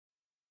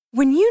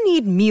When you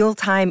need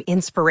mealtime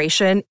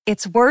inspiration,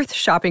 it's worth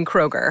shopping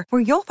Kroger,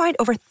 where you'll find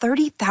over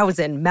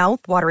 30,000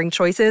 mouth-watering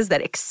choices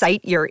that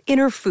excite your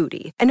inner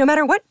foodie. And no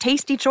matter what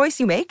tasty choice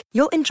you make,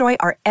 you'll enjoy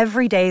our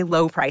everyday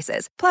low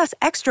prices, plus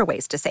extra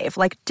ways to save,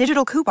 like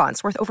digital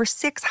coupons worth over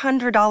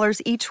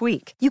 $600 each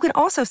week. You can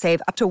also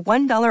save up to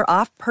 $1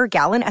 off per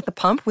gallon at the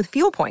pump with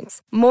fuel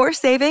points. More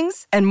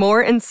savings and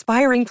more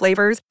inspiring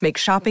flavors make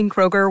shopping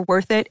Kroger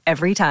worth it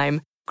every time.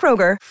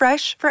 Kroger,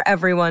 fresh for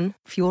everyone.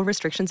 Fuel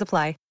restrictions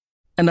apply.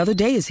 Another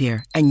day is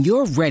here, and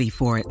you're ready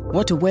for it.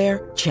 What to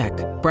wear? Check.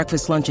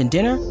 Breakfast, lunch, and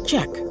dinner?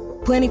 Check.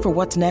 Planning for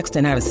what's next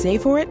and how to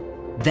save for it?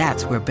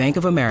 That's where Bank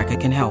of America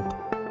can help.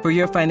 For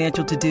your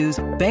financial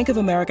to-dos, Bank of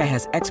America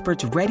has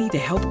experts ready to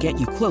help get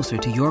you closer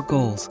to your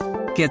goals.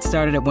 Get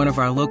started at one of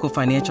our local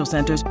financial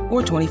centers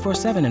or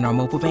 24/7 in our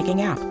mobile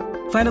banking app.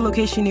 Find a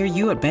location near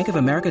you at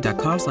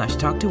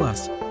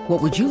bankofamerica.com/talktous.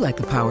 What would you like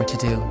the power to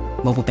do?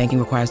 Mobile banking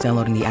requires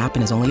downloading the app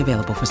and is only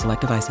available for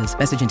select devices.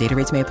 Message and data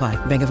rates may apply.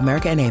 Bank of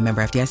America N.A.,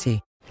 member FDIC.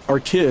 Our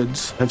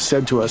kids have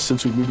said to us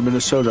since we moved to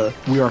Minnesota,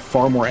 we are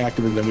far more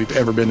active than we've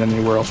ever been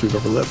anywhere else we've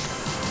ever lived.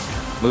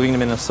 Moving to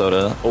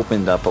Minnesota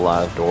opened up a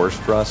lot of doors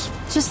for us.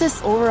 Just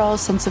this overall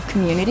sense of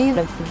community,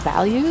 the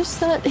values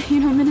that,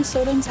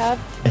 Minnesotans have.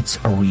 It's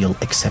a real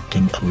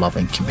accepting,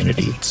 loving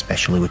community,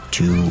 especially with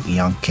 2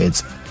 young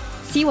kids.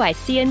 See why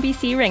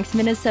CNBC ranks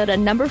Minnesota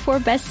number 4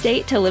 best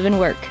state to live and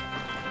work.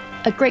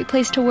 A great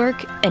place to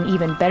work, an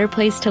even better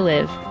place to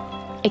live.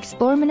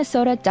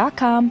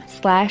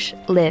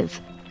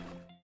 ExploreMinnesota.com/live.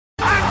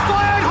 And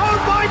fired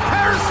home by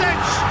Paratici!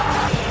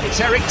 It's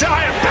Eric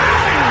Dyer,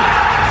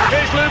 bang!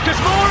 Here's Lucas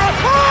Moura,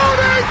 oh,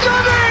 they've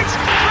done it!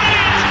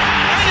 Brilliant!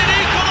 And an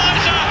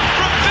equaliser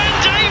from Ben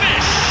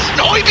Davis!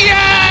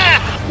 Neubier!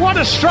 What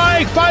a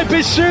strike by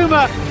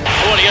Bissouma!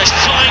 Oh, he goes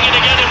flying in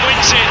again and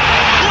wins it.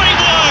 Great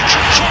work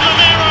from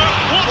Lamero.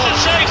 What a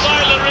save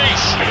by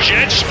Lloris.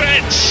 Jed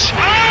Spence.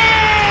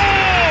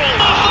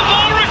 Oh! Off the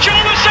ball,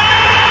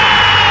 Richarlison!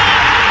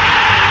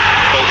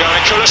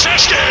 Bulgarian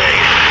Kulusevski!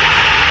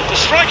 The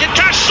striker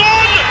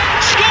Casson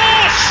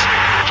scores!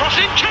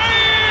 Crossing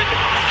Kane!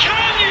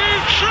 Can you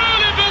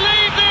truly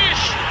believe this?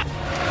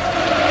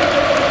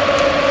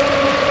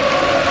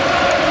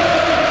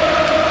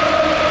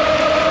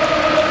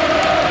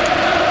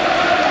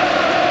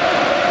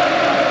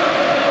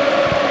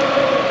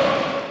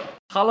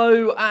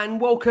 Hello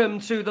and welcome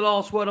to The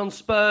Last Word on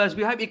Spurs.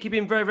 We hope you're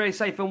keeping very, very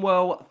safe and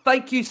well.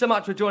 Thank you so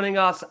much for joining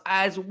us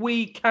as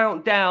we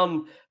count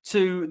down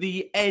to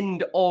the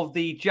end of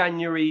the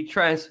January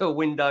transfer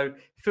window.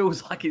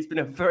 Feels like it's been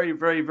a very,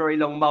 very, very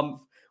long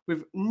month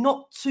with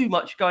not too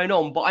much going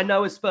on. But I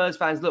know as Spurs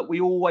fans, look, we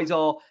always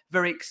are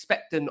very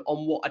expectant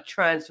on what a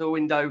transfer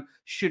window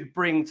should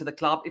bring to the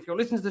club. If you're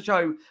listening to the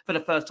show for the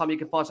first time, you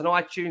can find us on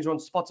iTunes or on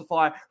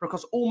Spotify or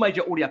across all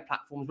major audio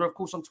platforms. We're, of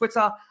course, on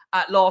Twitter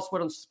at Last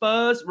Word on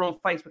Spurs. We're on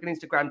Facebook and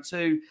Instagram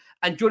too.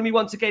 And joining me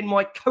once again,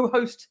 my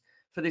co-host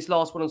for this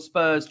Last Word on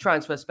Spurs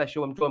transfer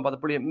special. I'm joined by the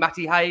brilliant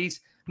Matty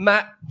Hayes.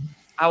 Matt,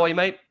 how are you,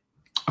 mate?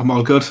 I'm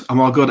all good.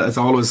 As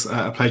always,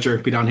 a pleasure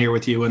to be down here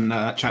with you and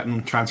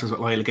chatting transfers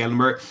with Lyall again.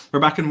 We're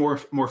back in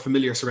more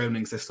familiar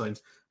surroundings this time.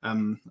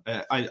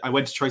 I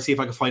went to try to see if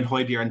I could find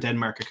Højbjerg in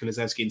Denmark or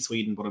Kulusevski in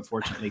Sweden, but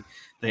unfortunately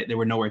they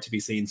were nowhere to be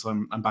seen. So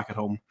I'm back at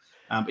home.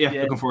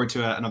 Looking forward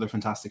to another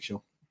fantastic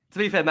show. To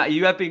be fair, Matty,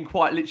 you have been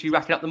quite literally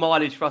racking up the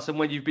mileage for us and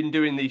when you've been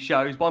doing these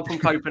shows. One from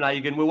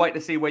Copenhagen. We'll wait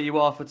to see where you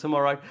are for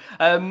tomorrow.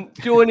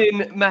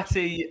 Joining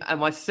Matty and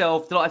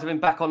myself, delighted to have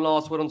been back on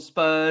Last Word on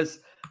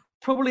Spurs.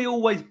 Probably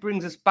always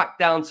brings us back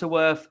down to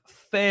earth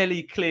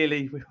fairly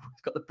clearly. We've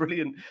got the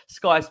brilliant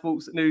Sky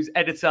Sports News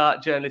editor,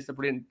 journalist, the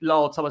brilliant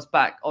Lyall Thomas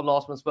back on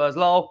Last Word on Spurs.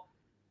 Lyall,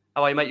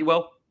 how are you, mate? You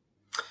well?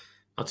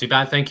 Not too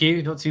bad, thank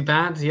you. Not too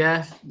bad,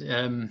 yeah.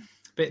 A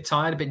bit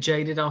tired, a bit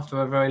jaded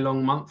after a very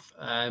long month.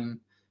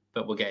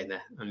 But we're getting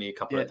there. Only a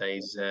couple of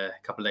days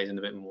and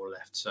a bit more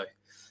left. So,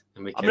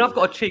 I've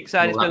got a cheek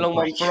saying it's been a long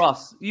month for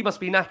us. You must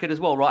be knackered as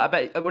well, right? I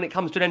bet when it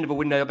comes to an end of a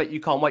window, I bet you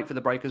can't wait for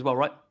the break as well,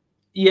 right?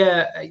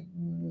 Yeah.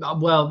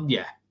 Well,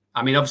 yeah.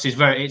 I mean, obviously,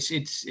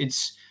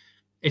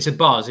 it's a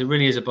buzz. It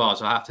really is a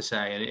buzz, I have to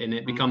say, and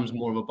it becomes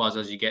more of a buzz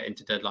as you get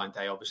into deadline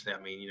day. Obviously, I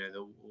mean,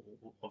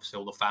 obviously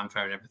all the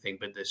fanfare and everything,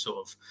 but the sort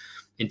of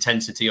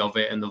intensity of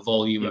it and the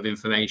volume of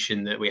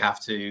information that we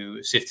have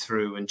to sift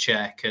through and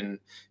check and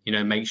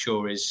make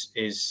sure is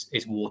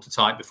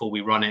watertight before we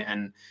run it.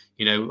 And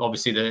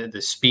obviously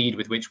the speed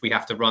with which we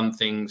have to run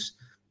things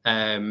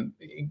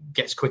it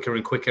gets quicker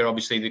and quicker.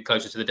 Obviously, the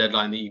closer to the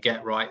deadline that you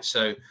get, right?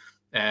 So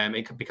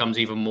it becomes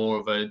even more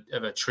of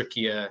a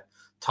trickier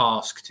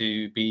task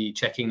to be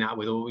checking that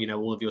with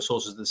all of your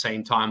sources at the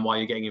same time while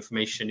you're getting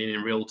information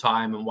in real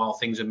time and while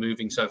things are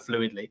moving so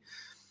fluidly.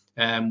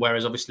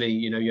 Whereas obviously,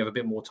 you have a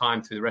bit more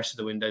time through the rest of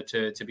the window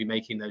to be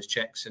making those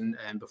checks and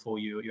before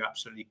you're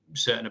absolutely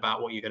certain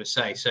about what you're going to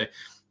say. So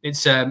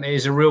it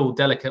is a real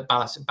delicate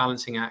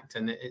balancing act,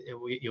 and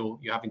you're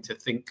having to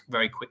think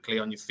very quickly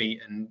on your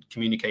feet and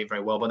communicate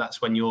very well. But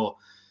that's when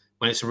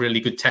it's a really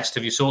good test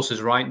of your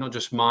sources, right? Not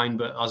just mine,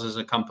 but us as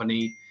a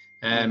company,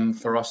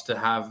 for us to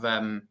have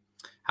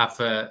have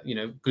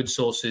good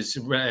sources,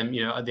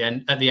 at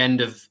the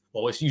end of,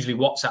 well, it's usually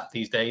WhatsApp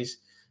these days,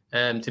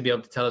 to be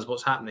able to tell us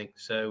what's happening.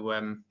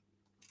 So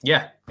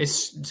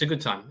it's a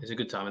good time. It's a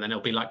good time, and then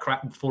it'll be like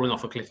falling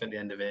off a cliff at the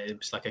end of it.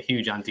 It's like a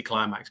huge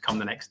anticlimax. Come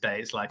the next day,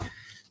 it's like,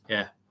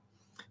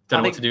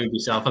 don't know what to do with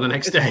yourself on the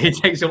next day. It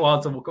takes a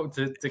while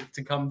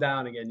to come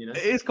down again,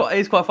 It's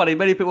quite funny.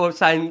 Many people are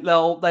saying they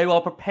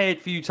are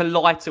prepared for you to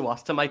lie to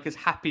us to make us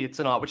happier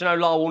tonight, which I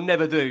know Lyall will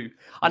never do.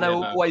 I know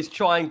will always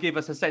try and give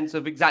us a sense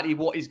of exactly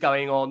what is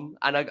going on.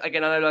 And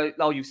again, I know,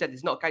 Lyall, you've said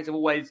it's not a case of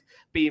always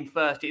being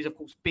first. It is, of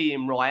course,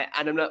 being right.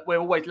 And we're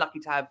always lucky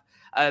to have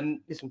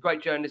there's some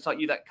great journalists like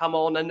you that come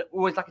on, and we're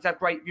always lucky to have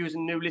great viewers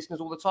and new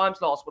listeners all the time.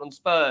 So last one on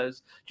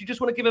Spurs. Do you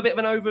just want to give a bit of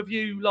an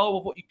overview, Lyall,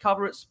 of what you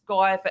cover at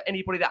Sky for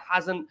anybody that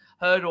hasn't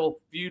heard or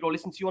viewed or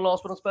listened to you on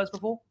Last One on Spurs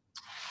before?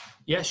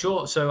 Yeah,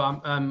 sure. So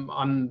I'm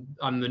one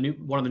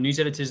of the news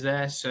editors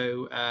there.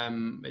 So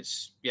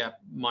it's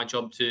my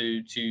job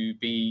to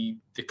be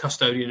the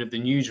custodian of the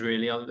news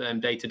really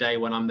day to day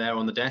when I'm there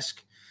on the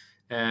desk.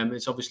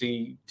 It's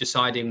obviously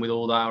deciding with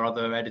all our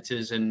other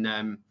editors and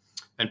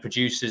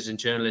producers and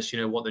journalists,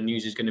 what the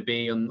news is going to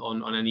be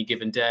on any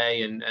given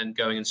day, and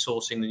going and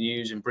sourcing the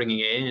news and bringing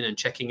it in and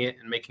checking it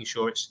and making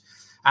sure it's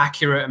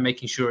accurate and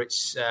making sure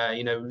it's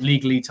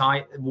legally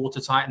tight,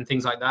 watertight, and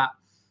things like that,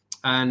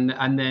 and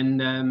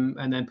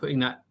then putting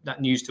that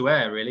news to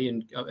air really,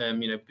 and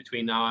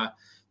between our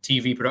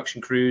TV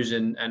production crews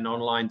and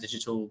online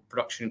digital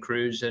production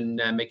crews, and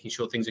making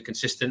sure things are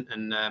consistent,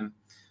 and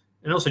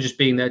also just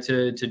being there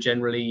to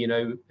generally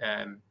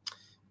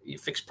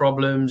fix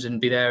problems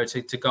and be there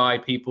to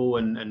guide people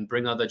and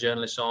bring other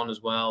journalists on as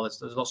well.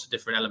 There's lots of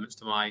different elements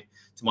to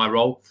my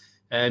role.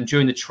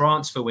 During the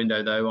transfer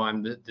window, though,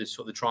 I'm the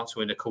sort of the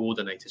transfer window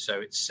coordinator.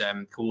 So it's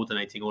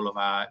coordinating all of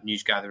our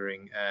news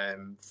gathering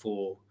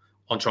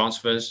on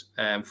transfers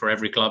for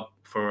every club,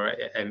 for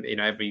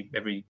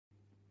every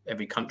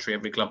country,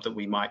 every club that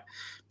we might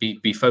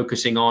be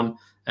focusing on,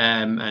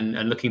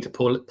 and looking to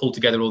pull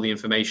together all the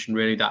information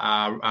really that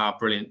our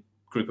brilliant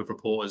group of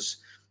reporters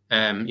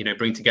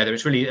bring together.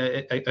 It's really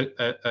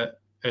a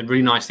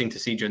really nice thing to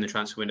see during the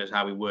transfer window is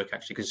how we work,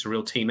 actually, because it's a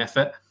real team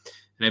effort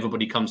and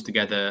everybody comes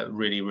together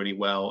really, really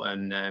well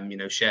and,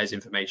 shares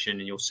information.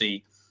 And you'll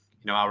see,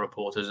 our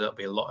reporters, there'll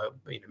be a lot of,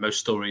 most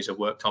stories are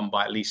worked on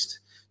by at least,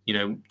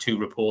 2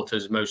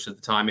 reporters most of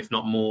the time, if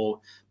not more,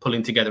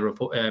 pulling together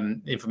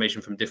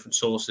information from different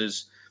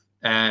sources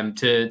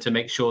to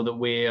make sure that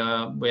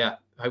we're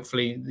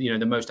hopefully,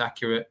 the most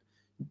accurate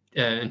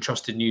and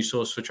trusted news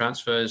source for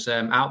transfers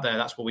out there.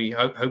 That's what we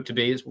hope to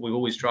be. It's what we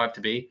always strive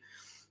to be.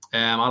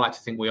 I like to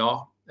think we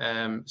are.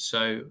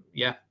 So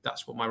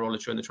that's what my role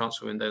is during the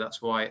transfer window.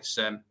 That's why it's,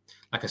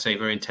 like I say,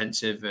 very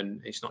intensive,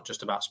 and it's not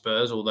just about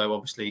Spurs. Although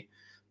obviously,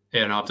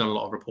 I've done a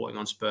lot of reporting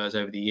on Spurs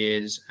over the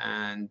years,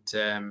 and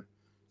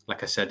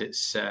like I said,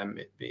 it's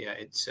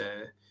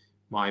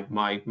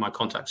my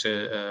contacts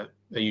are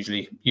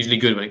usually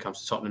good when it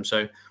comes to Tottenham.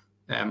 So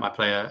I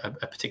play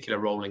a particular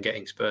role in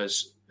getting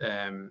Spurs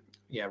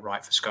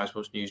right for Sky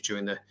Sports News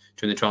during the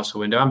transfer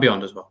window and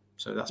beyond as well.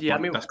 So that's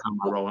kind of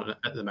my role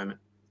at the moment.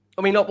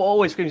 I mean, what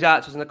always screams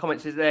out to us in the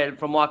comments is there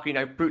from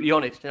Michael, brutally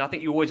honest. And I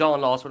think you always are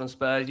on Last One on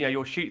Spurs.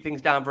 You'll shoot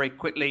things down very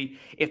quickly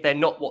if they're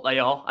not what they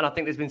are. And I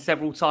think there's been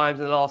several times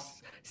in the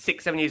last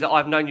 6-7 years that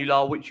I've known you,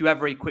 Lyall, which you have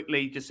very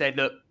quickly just said,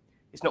 look,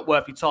 it's not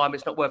worth your time.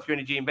 It's not worth your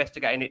energy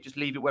investigating it. Just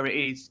leave it where it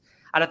is.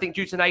 And I think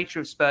due to the nature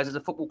of Spurs as a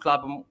football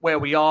club and where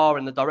we are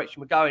and the direction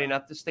we're going in,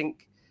 I just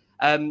think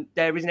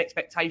there is an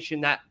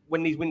expectation that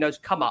when these windows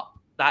come up,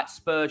 that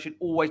Spurs should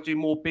always do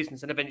more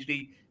business, and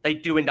eventually they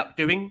do end up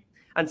doing.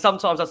 And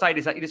sometimes I say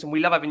this, like, listen, we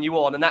love having you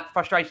on, and that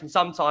frustration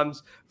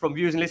sometimes from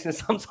viewers and listeners,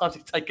 sometimes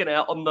it's taken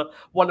out on the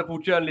wonderful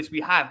journalists we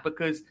have,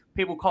 because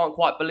people can't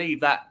quite believe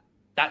that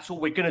that's all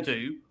we're going to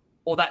do,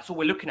 or that's all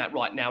we're looking at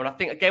right now. And I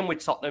think, again,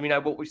 with Tottenham,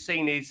 what we've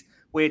seen is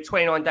we're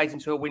 29 days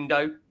into a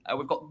window.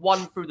 We've got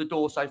one through the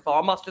door so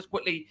far. I must just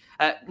quickly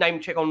name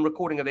check on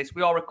recording of this.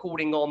 We are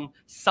recording on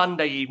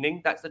Sunday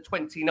evening. That's the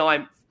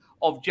 29th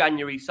of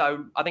January.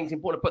 So I think it's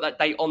important to put that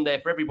date on there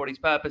for everybody's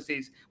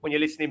purposes when you're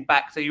listening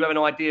back, so you have an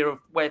idea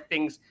of where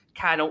things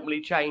can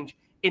ultimately change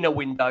in a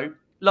window.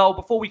 Lyall,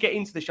 before we get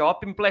into the show,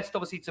 I've been blessed,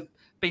 obviously, to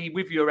be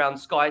with you around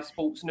Sky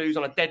Sports News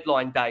on a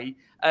deadline day.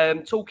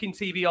 Talking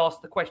TV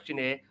asked the question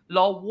here,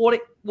 Lyall,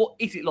 what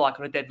is it like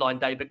on a deadline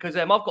day? Because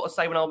I've got to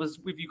say, when I was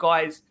with you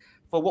guys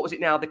for, what was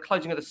it now, the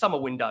closing of the summer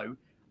window,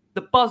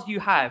 the buzz you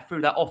have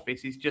through that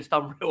office is just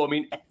unreal. I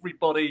mean,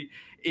 everybody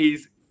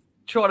is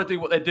trying to do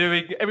what they're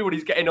doing.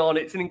 Everybody's getting on.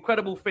 It's an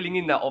incredible feeling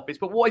in that office.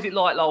 But what is it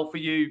like, Lyall, for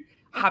you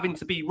having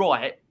to be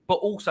right, but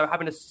also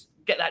having to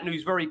get that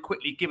news very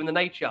quickly, given the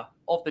nature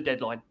of the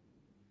deadline?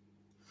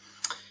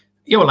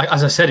 Yeah, well, like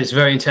as I said, it's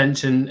very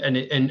intense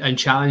and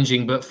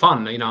challenging, but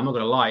fun. I'm not going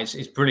to lie,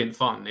 it's brilliant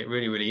fun. It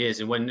really, really is.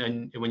 And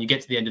when you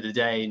get to the end of the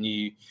day and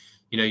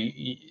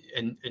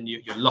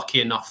you're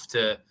lucky enough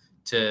to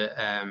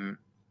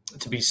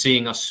to be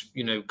seeing us,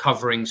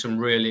 covering some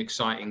really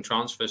exciting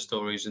transfer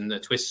stories and the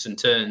twists and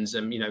turns.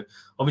 And,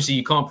 obviously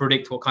you can't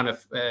predict what kind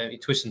of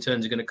twists and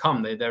turns are going to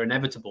come. They're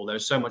inevitable.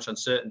 There's so much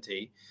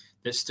uncertainty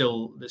that's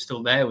still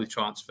there with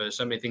transfers.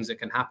 So many things that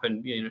can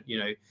happen.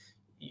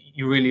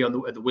 You're really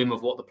on at the whim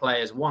of what the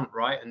players want,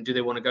 right? And do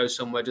they want to go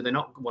somewhere? Do they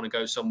not want to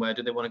go somewhere?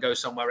 Do they want to go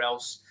somewhere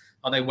else?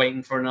 Are they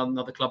waiting for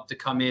another club to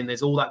come in?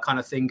 There's all that kind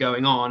of thing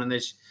going on, and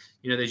there's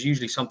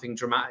usually something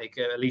dramatic,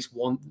 at least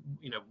one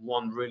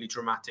really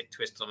dramatic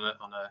twist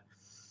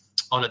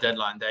on a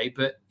deadline day.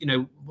 But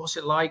what's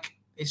it like?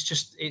 It's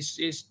just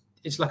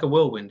it's like a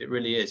whirlwind. It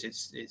really is.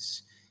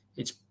 It's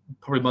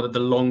probably the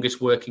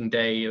longest working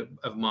day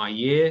of my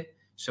year.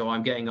 So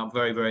I'm getting up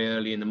very, very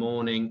early in the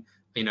morning.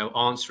 Reading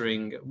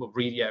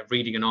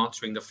and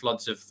answering the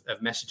floods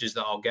of messages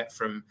that I'll get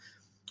from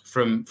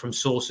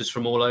sources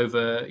from all over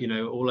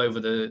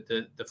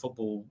the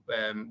football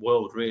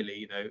world,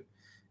 really.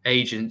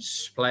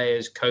 Agents,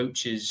 players,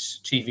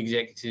 coaches, chief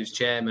executives,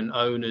 chairmen,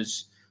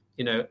 owners,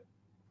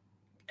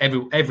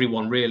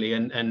 everyone really,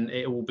 and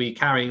it will be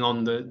carrying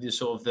on the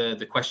sort of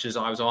the questions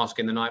I was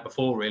asking the night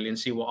before, really, and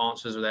see what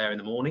answers are there in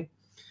the morning.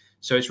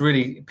 So it's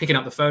really picking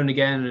up the phone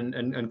again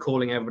and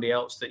calling everybody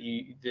else that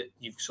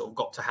you've sort of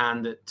got to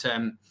hand that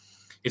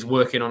is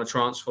working on a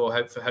transfer,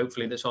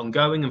 hopefully that's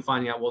ongoing, and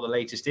finding out what the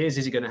latest is.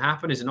 Is it going to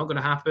happen? Is it not going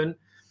to happen?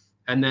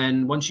 And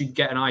then once you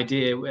get an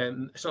idea,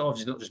 so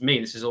obviously not just me.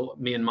 This is all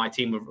me and our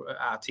team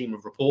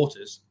of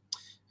reporters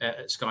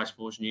at Sky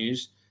Sports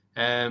News.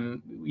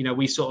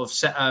 We sort of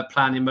set a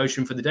plan in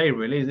motion for the day.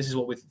 Really, this is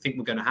what we think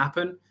we're going to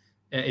happen.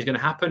 Is going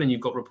to happen, and you've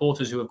got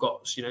reporters who have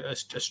got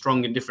are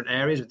strong in different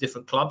areas with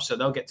different clubs, so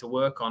they'll get to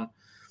work on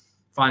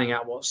finding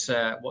out what's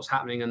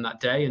happening on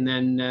that day, and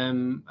then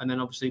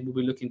obviously we'll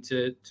be looking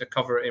to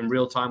cover it in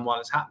real time while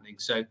it's happening.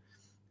 So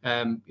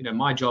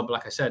my job,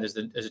 like I said, as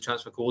a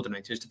transfer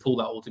coordinator, is to pull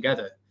that all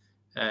together.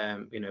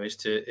 Is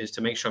to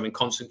make sure I'm in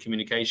constant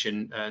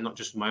communication, not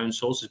just with my own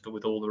sources, but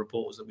with all the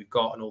reporters that we've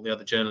got and all the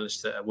other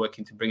journalists that are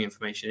working to bring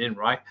information in,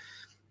 right?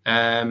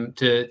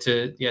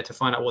 To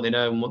find out what they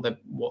know and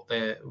what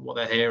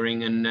they're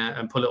hearing,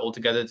 and pull it all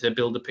together to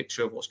build a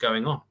picture of what's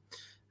going on.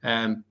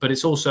 But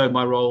it's also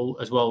my role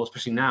as well,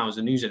 especially now as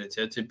a news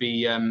editor, to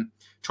be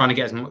trying to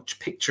get as much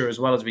picture as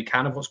well as we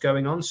can of what's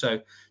going on.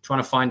 So trying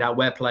to find out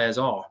where players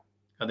are.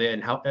 Are they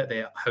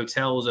at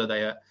hotels? Are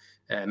they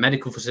at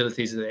medical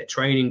facilities? Are they at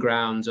training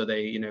grounds? Are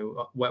they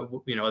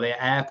are they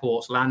at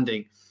airports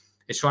landing?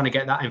 It's trying to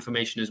get that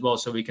information as well,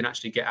 so we can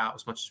actually get out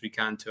as much as we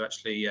can to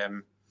actually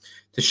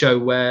to show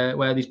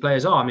where these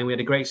players are. I mean, we had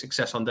a great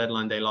success on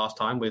deadline day last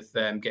time with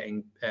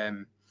getting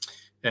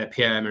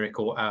Pierre-Emerick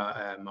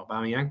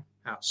Aubameyang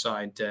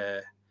outside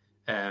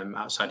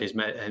his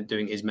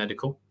doing his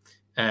medical.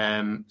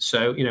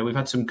 So we've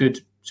had some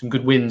good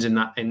wins in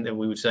that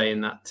we would say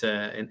in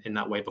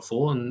that way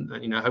before,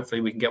 and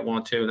hopefully we can get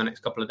one or two in the next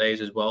couple of days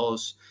as well,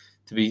 as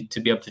to be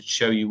able to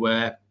show you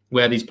where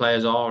these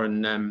players are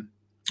and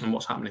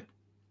what's happening.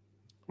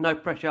 No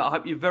pressure. I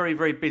hope you're very,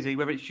 very busy,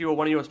 whether it's you or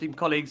one of your esteemed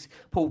colleagues,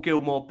 Paul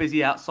Gilmore,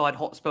 busy outside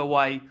Hotspur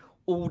Way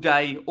all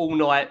day, all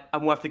night,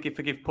 and we'll have to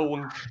forgive Paul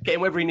and get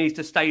him wherever he needs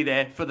to stay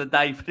there for the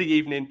day, for the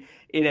evening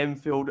in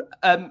Enfield.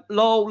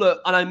 Lyall,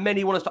 look, I know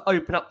many want us to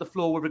open up the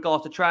floor with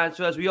regards to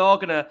transfers. We are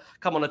going to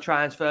come on to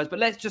transfers, but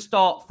let's just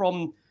start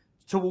from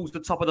towards the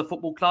top of the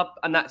football club,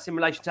 and that's in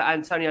relation to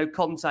Antonio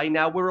Conte.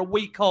 Now, we're a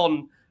week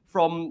on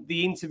from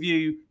the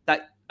interview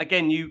that,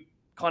 again, you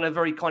kind of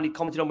very kindly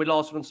commented on with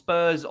last on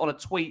Spurs on a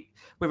tweet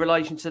with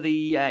relation to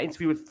the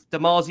interview with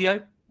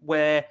Damasio,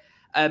 where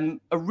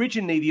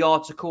originally the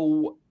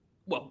article,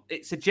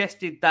 it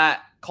suggested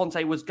that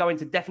Conte was going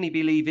to definitely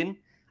be leaving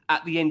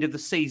at the end of the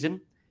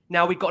season.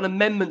 Now, we got an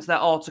amendment to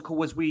that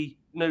article, as we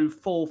knew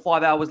 4 or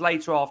 5 hours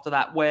later after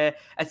that, where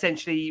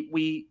essentially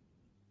we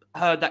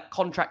heard that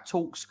contract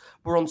talks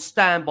were on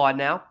standby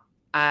now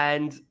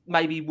and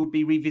maybe would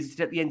be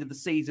revisited at the end of the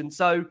season.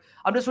 So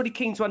I'm just really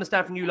keen to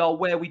understand from you, Lyall,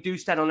 where we do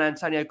stand on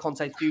Antonio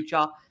Conte's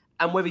future,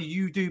 and whether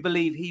you do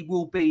believe he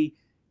will be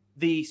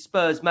the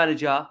Spurs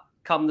manager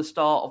come the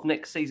start of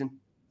next season.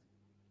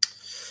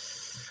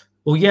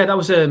 Well, yeah, that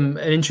was an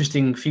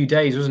interesting few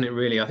days, wasn't it,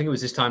 really? I think it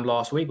was this time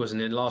last week,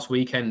 wasn't it? Last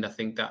weekend, I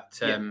think that...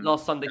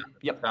 last Sunday,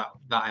 yep.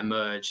 That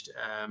emerged.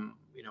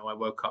 I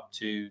woke up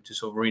to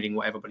sort of reading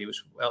what everybody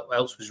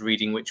else was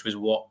reading, which was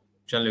what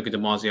Gianluca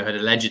Damasio had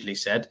allegedly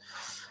said.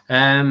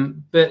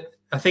 But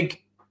I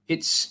think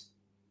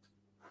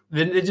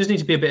there just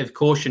needs to be a bit of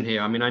caution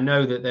here. I mean, I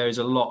know that there is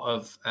a lot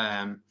of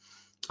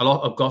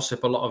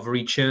gossip, a lot of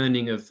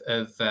rechurning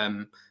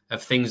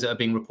of things that are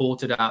being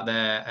reported out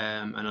there,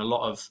 and a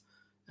lot of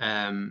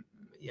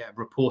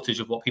reportage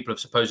of what people have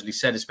supposedly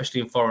said,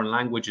 especially in foreign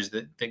languages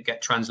that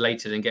get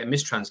translated and get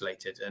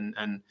mistranslated.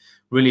 And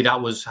really, that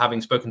was,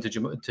 having spoken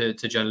to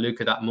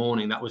Gianluca that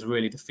morning, that was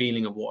really the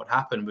feeling of what had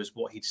happened, was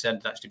what he'd said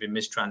had actually been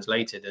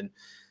mistranslated. And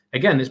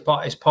again, it's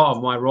part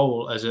of my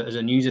role as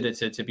a news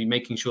editor to be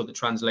making sure that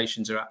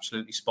translations are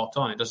absolutely spot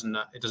on. It doesn't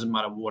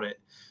matter what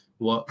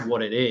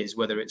it is,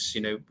 whether it's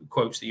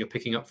quotes that you're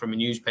picking up from a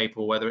newspaper,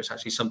 or whether it's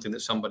actually something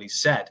that somebody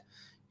said.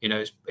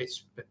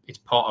 it's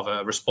part of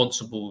a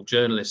responsible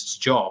journalist's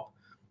job,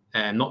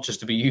 and not just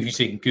to be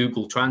using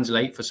Google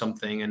Translate for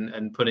something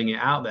and putting it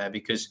out there,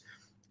 because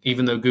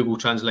even though Google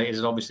Translate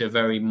is obviously a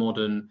very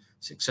modern,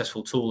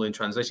 successful tool in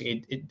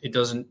translation, it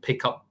doesn't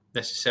pick up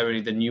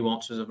necessarily the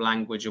nuances of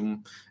language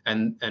and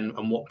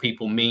what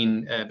people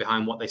mean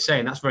behind what they say,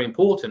 and that's very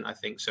important, I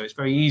think. So it's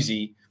very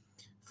easy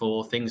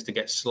for things to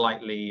get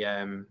slightly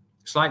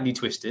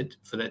twisted,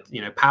 for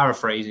that,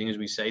 paraphrasing, as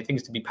we say,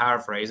 things to be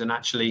paraphrased, and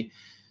actually,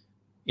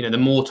 the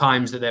more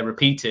times that they're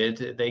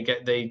repeated, they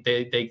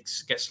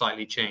get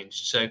slightly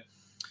changed. So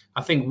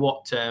I think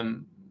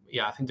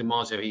I think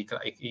DiMarzio,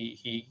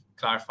 he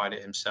clarified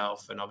it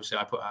himself, and obviously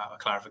I put out a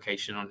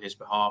clarification on his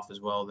behalf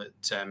as well,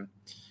 that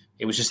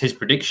it was just his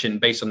prediction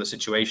based on the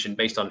situation,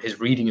 based on his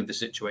reading of the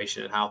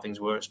situation and how things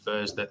were at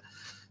Spurs, that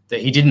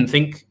he didn't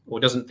think or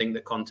doesn't think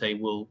that Conte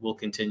will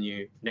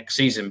continue next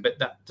season, but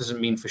that doesn't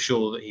mean for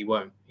sure that he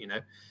won't.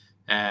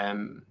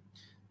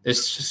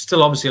 There's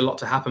still obviously a lot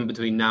to happen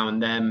between now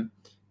and then.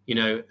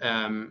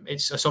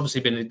 It's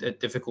obviously been a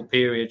difficult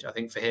period, I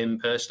think, for him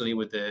personally,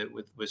 with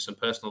some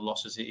personal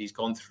losses that he's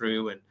gone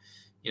through, and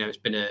it's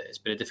been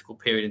a difficult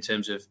period in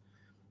terms of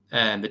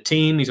the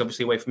team. He's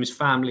obviously away from his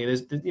family.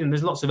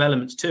 There's lots of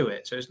elements to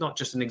it, so it's not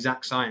just an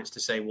exact science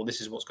to say, well,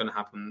 this is what's going to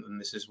happen and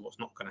this is what's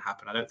not going to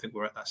happen. I don't think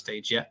we're at that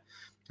stage yet.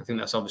 I think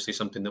that's obviously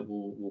something that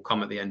will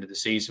come at the end of the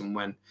season,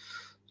 when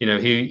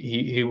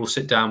he will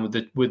sit down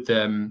with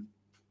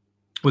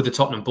the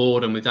Tottenham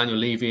board and with Daniel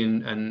Levy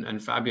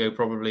and Fabio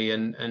probably,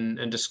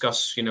 and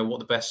discuss what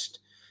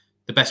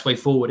the best way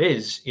forward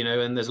is.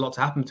 And there's a lot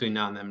to happen between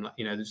now and then.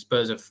 The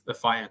Spurs are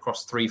fighting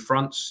across three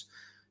fronts.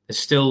 There's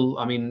still,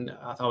 I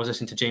was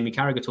listening to Jamie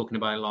Carragher talking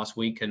about it last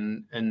week,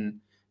 and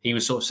he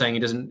was sort of saying he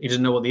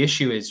doesn't know what the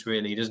issue is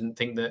really. He doesn't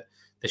think that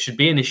there should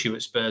be an issue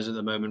at Spurs at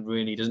the moment.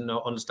 Really, he doesn't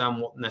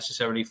understand what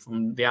necessarily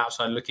from the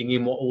outside looking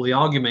in what all the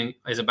argument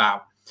is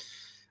about.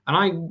 And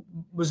I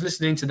was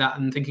listening to that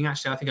and thinking,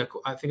 actually, I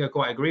think I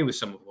quite agree with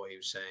some of what he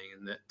was saying,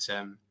 and that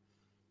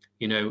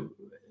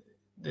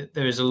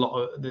there has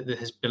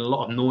been a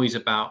lot of noise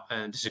about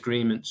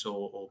disagreements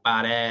or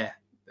bad air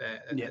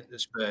at the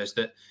Spurs.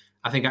 That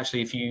I think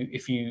actually,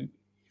 if you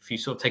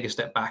sort of take a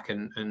step back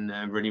and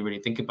really, really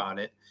think about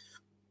it,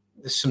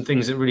 there's some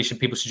things that really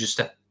people should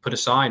just put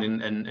aside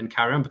and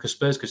carry on, because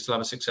Spurs could still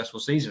have a successful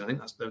season. I think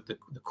that's the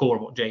core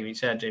of what Jamie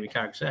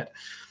Carragher said.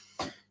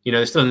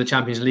 They're still in the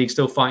Champions League,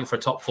 still fighting for a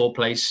top 4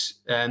 place,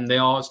 and they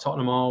are, as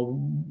Tottenham are,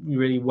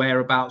 really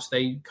whereabouts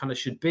they kind of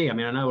should be. I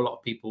know a lot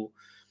of people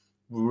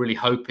were really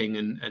hoping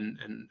and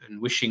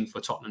wishing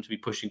for Tottenham to be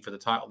pushing for the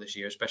title this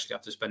year, especially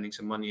after spending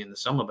some money in the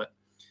summer. But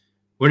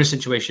we're in a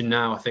situation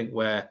now, I think,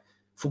 where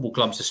football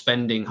clubs are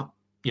spending,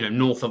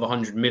 north of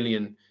 100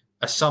 million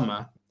a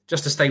summer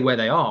just to stay where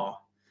they are.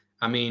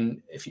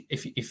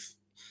 If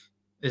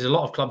there's a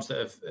lot of clubs that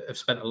have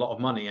spent a lot of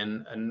money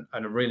and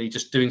are really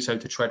just doing so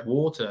to tread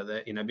water,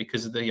 that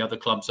because the other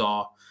clubs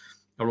are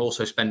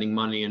also spending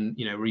money and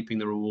reaping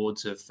the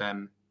rewards of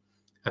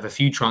a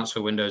few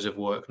transfer windows of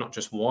work, not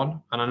just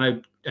one. And I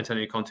know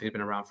Antonio Conte has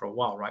been around for a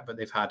while, right? But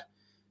they've had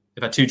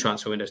 2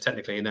 transfer windows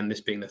technically, and then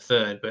this being the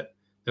third. But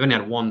they've only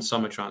had one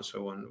summer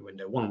transfer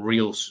window, one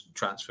real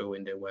transfer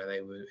window where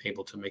they were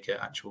able to make an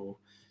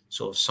actual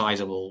sort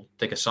of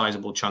take a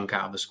sizable chunk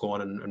out of the squad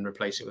and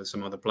replace it with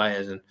some other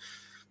players. And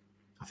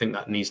I think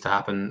that needs to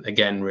happen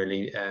again,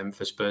 really,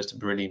 for Spurs to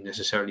really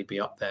necessarily be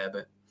up there.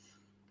 But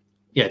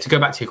yeah, to go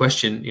back to your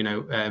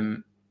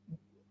question,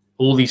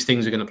 all these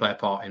things are going to play a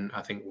part in,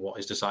 I think, what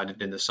is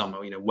decided in the summer.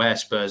 Where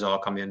Spurs are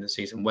come the end of the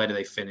season, where do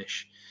they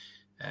finish?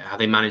 Have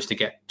they managed to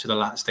get to the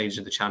last stage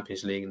of the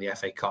Champions League and the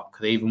FA Cup?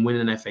 Could they even win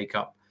an FA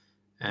Cup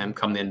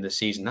come the end of the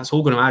season? That's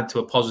all going to add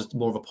to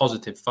more of a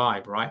positive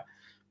vibe, right?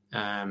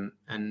 So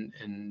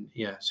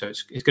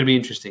it's going to be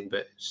interesting,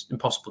 but it's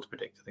impossible to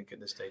predict, I think,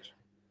 at this stage.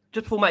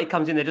 Just before Matty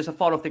comes in there, just a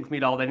final thing for me,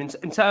 Lyall, then.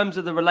 In terms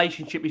of the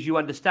relationship as you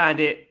understand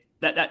it,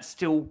 that's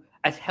still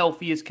as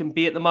healthy as can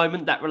be at the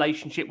moment, that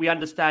relationship. We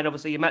understand,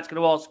 obviously, and Matt's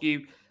going to ask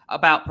you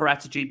about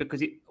Paratici,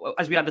 because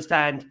as we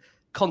understand,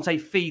 Conte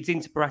feeds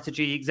into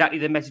Paratici exactly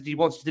the message he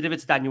wants to deliver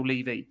to Daniel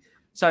Levy.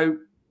 So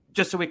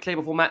just so we're clear,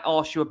 before Matt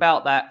asks you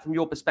about that, from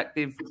your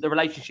perspective, the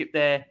relationship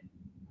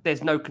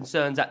there's no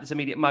concerns at this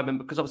immediate moment,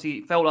 because obviously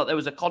it felt like there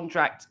was a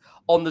contract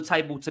on the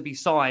table to be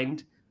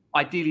signed,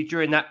 ideally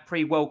during that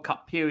pre-World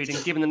Cup period,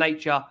 and given the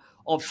nature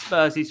of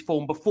Spurs'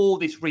 form before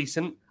this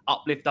recent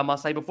uplift,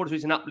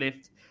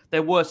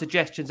 there were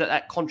suggestions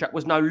that contract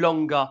was no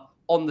longer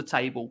on the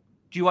table.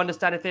 Do you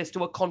understand if there's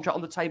still a contract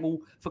on the table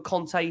for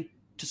Conte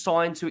to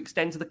sign, to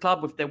extend to the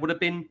club, if there would have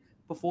been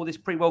before this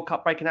pre-World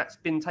Cup break, and that's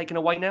been taken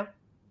away now?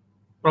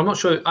 Well, I'm not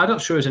sure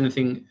there's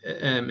anything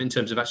in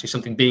terms of actually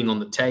something being on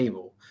the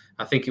table.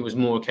 I think it was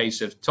more a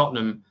case of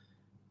Tottenham.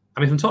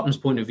 From Tottenham's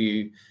point of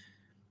view,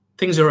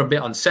 things are a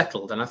bit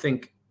unsettled, and I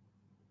think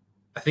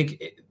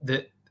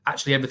that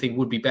actually everything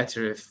would be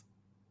better if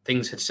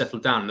things had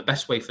settled down. And the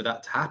best way for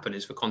that to happen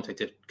is for Conte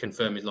to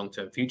confirm his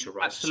long-term future,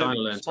 right? Sign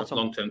a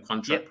long-term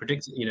contract,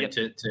 predict,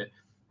 to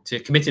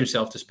commit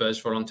himself to Spurs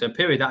for a long-term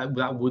period,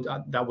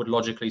 that would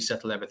logically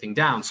settle everything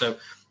down. So,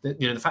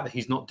 the fact that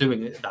he's not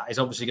doing that is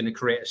obviously going to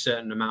create a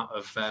certain amount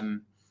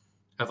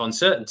of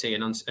uncertainty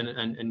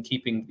and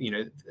keeping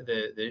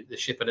the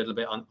ship a little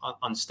bit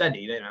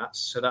unsteady.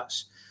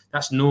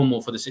 That's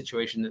normal for the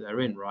situation that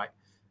they're in, right?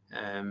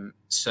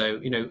 So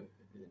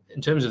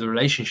in terms of the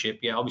relationship,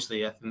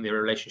 obviously I think the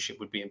relationship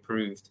would be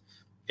improved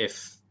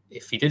if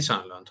he did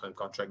sign a long-term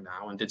contract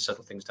now and did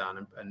settle things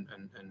down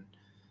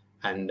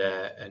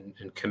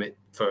and commit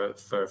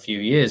for a few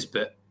years.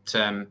 But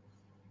the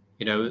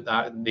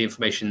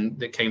information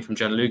that came from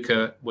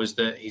Gianluca was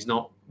that he's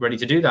not ready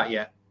to do that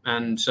yet,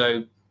 and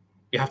so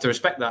you have to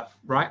respect that,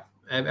 right?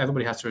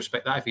 Everybody has to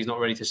respect that if he's not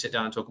ready to sit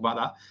down and talk about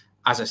that.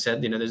 As I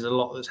said, there's a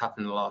lot that's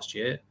happened in the last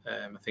year.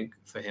 I think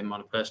for him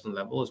on a personal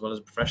level as well as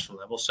a professional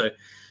level. So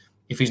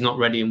if he's not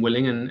ready and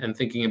willing and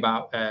thinking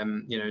about,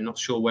 not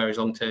sure where his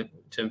long-term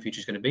future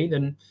is going to be,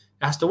 then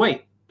it has to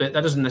wait. But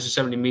that doesn't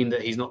necessarily mean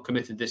that he's not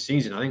committed this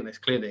season. I think that's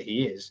clear that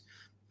he is.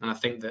 And I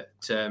think that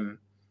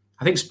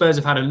Spurs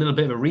have had a little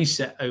bit of a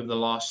reset over the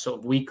last sort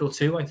of week or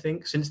two, I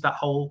think, since that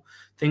whole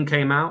thing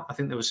came out. I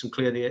think there was some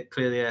clear the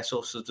air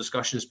sorts of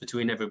discussions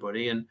between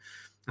everybody. And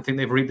I think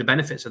they've reaped the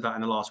benefits of that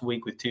in the last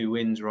week with 2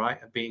 wins, right?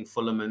 Beating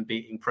Fulham and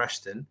beating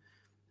Preston.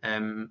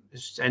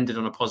 It's ended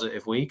on a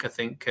positive week. I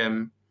think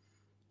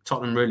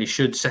Tottenham really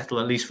should settle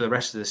at least for the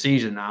rest of the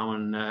season now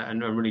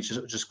and really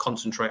just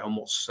concentrate on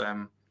what's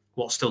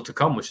still to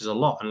come, which is a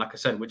lot. And like I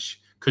said,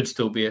 which could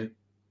still be a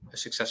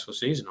successful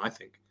season, I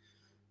think.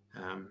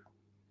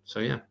 So,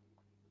 yeah.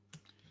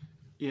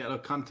 Yeah,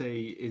 look,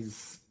 Conte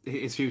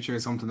his future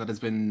is something that has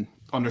been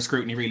under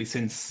scrutiny really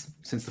since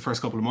the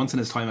first couple of months in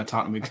his time at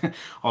Tottenham. We can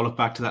all look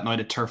back to that night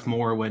at Turf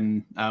Moor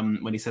when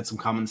he said some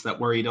comments that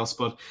worried us.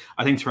 But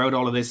I think throughout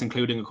all of this,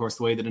 including, of course,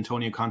 the way that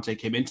Antonio Conte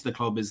came into the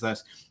club, is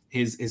that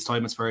his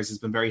time at Spurs has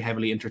been very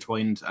heavily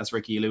intertwined, as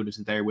Ricky alluded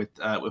to there, with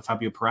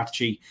Fabio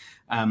Paratici.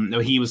 Now,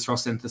 he was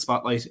thrust into the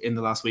spotlight in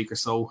the last week or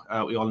so.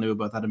 We all knew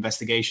about that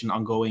investigation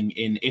ongoing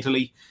in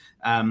Italy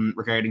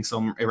regarding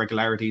some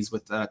irregularities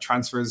with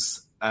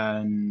transfers.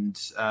 And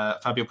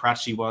Fabio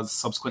Paratici was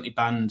subsequently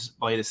banned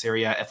by the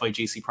Serie A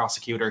FIGC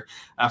prosecutor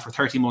for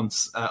 30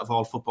 months of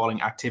all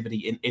footballing activity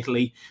in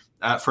Italy.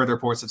 Further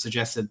reports have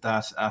suggested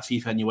that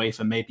FIFA and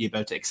UEFA may be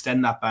about to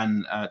extend that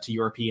ban to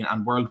European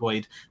and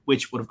worldwide,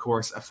 which would, of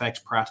course,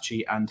 affect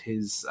Paratici and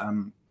his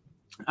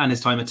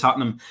time at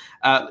Tottenham.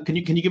 Can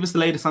you give us the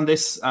latest on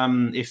this?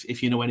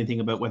 If you know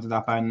anything about whether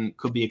that ban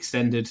could be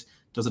extended?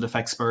 Does it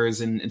affect Spurs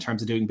in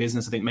terms of doing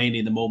business? I think mainly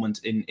in the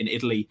moment in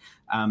Italy.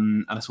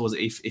 And I suppose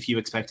if you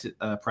expect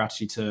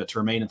Paratici to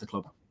remain at the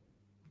club.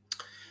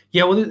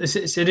 Yeah, well,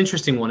 it's an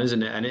interesting one,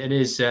 isn't it? And it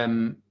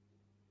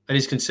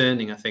is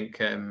concerning, I think,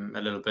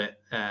 a little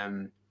bit,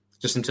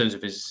 just in terms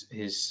of his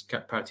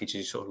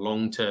Paratici's sort of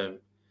long-term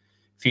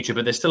future.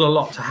 But there's still a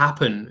lot to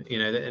happen,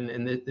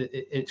 and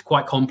it's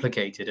quite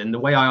complicated. And the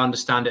way I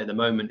understand it at the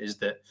moment is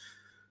that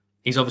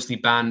he's obviously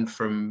banned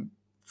from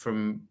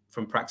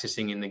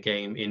practicing in the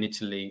game in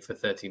Italy for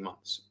 30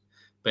 months.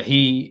 But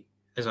he,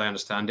 as I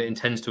understand it,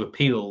 intends to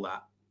appeal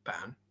that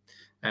ban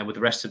with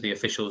the rest of the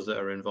officials that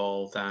are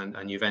involved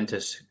and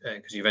Juventus,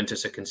 because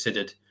Juventus are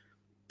considered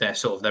their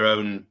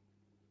own.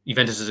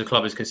 Juventus as a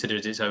club is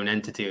considered its own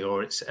entity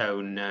or its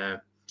own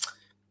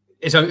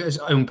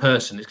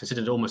person. It's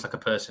considered almost like a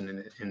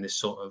person in this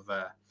sort of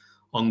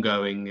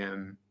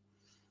ongoing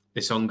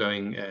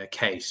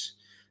case.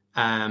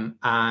 And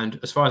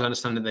as far as I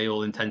understand it, they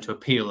all intend to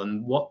appeal.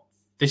 And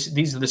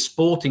these are the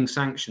sporting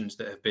sanctions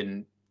that have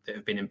been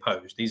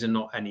imposed. These are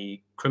not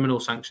any criminal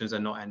sanctions. They're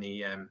not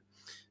any.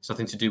 It's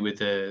nothing to do with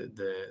the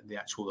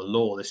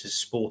law. This is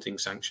sporting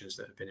sanctions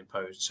that have been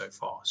imposed so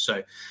far.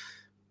 So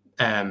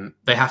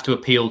they have to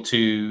appeal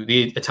to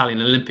the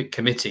Italian Olympic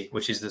Committee,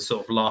 which is the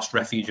sort of last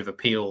refuge of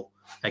appeal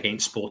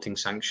against sporting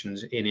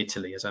sanctions in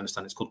Italy. As I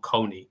understand, it's called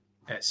CONI,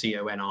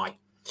 CONI.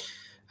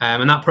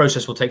 And that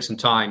process will take some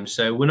time.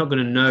 So we're not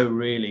going to know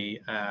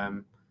really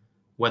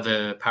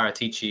whether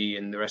Paratici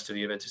and the rest of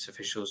the Juventus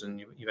officials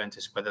and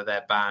Juventus, whether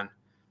their ban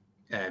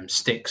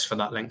sticks for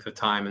that length of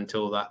time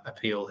until that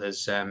appeal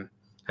has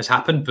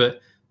happened. But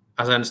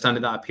as I understand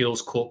it, that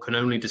appeals court can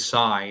only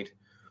decide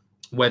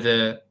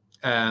whether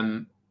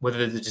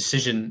the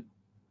decision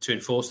to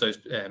enforce those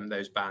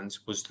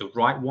bans was the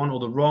right one or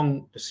the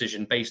wrong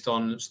decision based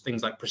on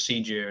things like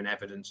procedure and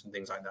evidence and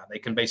things like that. They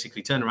can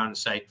basically turn around and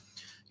say,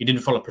 you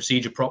didn't follow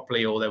procedure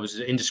properly, or there was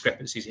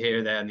indiscrepancies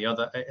here, there, and the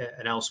other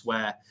and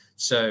elsewhere.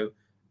 So,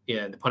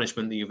 yeah, the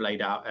punishment that you've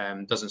laid out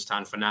doesn't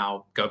stand for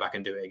now. Go back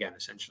and do it again.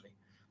 Essentially,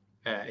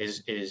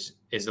 is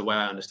the way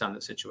I understand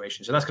the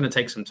situation. So that's going to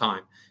take some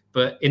time.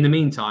 But in the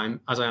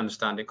meantime, as I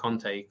understand it,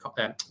 Paratici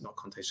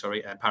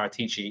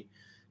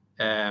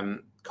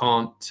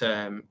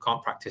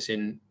can't practice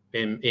in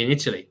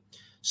Italy.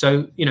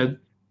 So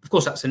of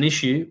course, that's an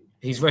issue.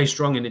 He's very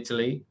strong in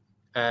Italy.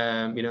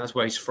 That's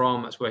where he's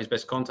from. That's where his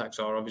best contacts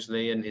are,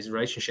 obviously, and his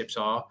relationships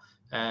are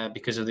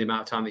because of the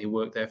amount of time that he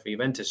worked there for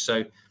Juventus.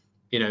 So,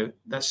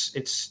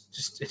 it's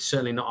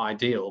certainly not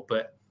ideal,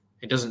 but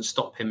it doesn't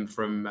stop him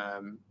from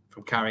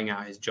carrying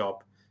out his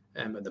job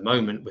at the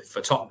moment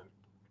for Tottenham.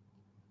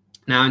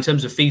 Now, in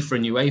terms of FIFA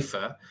and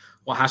UEFA,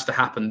 what has to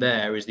happen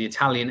there is the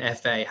Italian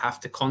FA have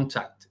to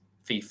contact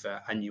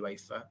FIFA and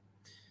UEFA,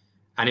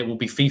 and it will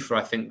be FIFA,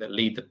 I think, that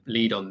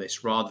lead on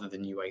this rather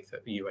than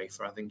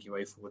UEFA. I think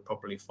UEFA would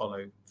probably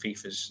follow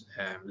FIFA's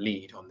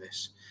lead on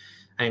this,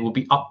 and it will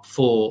be up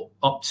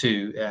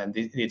to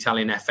the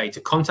Italian FA to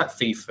contact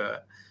FIFA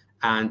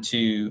and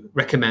to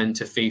recommend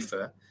to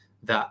FIFA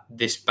that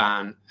this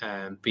ban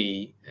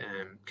be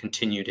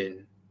continued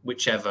in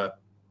whichever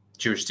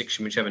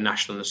jurisdiction, whichever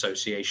national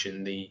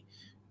association the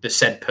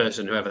said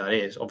person, whoever that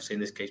is, obviously in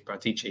this case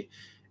Paratici,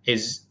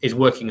 is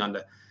working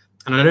under.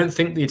 And I don't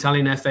think the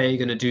Italian FA are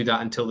going to do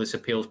that until this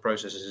appeals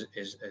process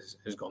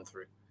has gone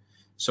through.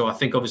 So I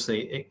think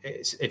obviously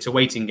it's a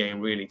waiting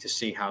game really to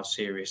see how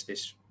serious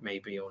this may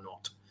be or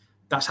not.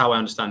 That's how I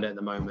understand it at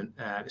the moment.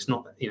 It's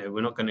not,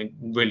 we're not going to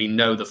really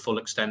know the full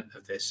extent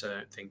of this, I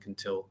don't think,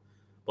 until,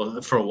 well,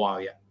 for a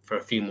while yet, for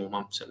a few more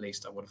months at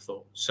least, I would have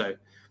thought. So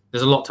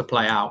there's a lot to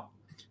play out.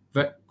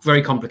 Very,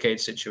 very complicated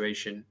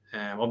situation.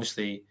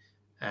 Obviously,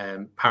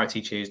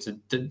 Paratici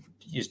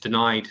is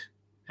denied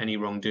any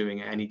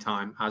wrongdoing at any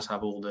time, as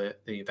have all the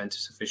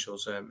Juventus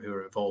officials who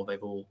are involved.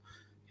 They've all,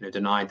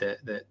 denied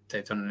that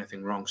they've done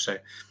anything wrong. So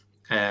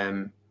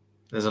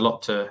there's a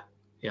lot to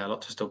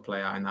still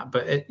play out in that.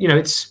 But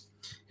it's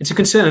a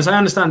concern, as I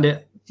understand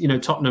it.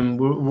 Tottenham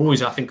were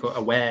always, I think,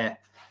 aware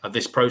of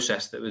this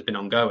process that has been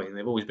ongoing.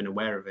 They've always been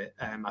aware of it.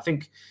 I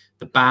think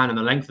the ban and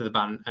the length of the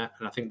ban,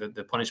 and I think that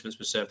the punishments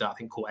were served out, I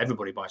think caught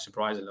everybody by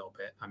surprise a little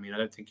bit. I mean, I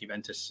don't think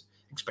Juventus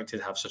expected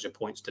to have such a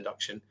points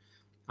deduction.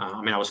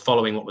 I was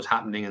following what was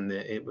happening and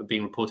it was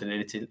being reported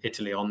in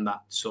Italy on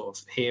that sort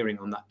of hearing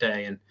on that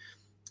day. And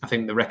I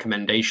think the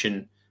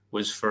recommendation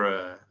was for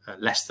a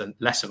less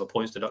of a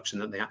points deduction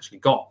than they actually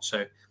got.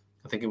 So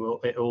I think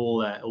it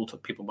all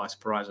took people by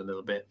surprise a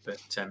little bit.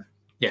 But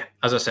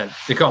as I said,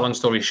 to cut a long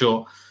story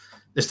short,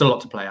 there's still a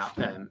lot to play out.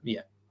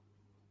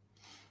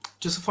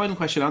 Just a final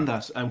question on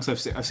that,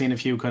 because I've seen a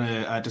few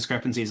kind of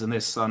discrepancies in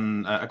this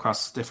on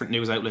across different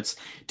news outlets.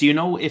 Do you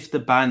know if the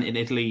ban in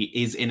Italy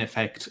is in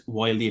effect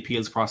while the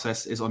appeals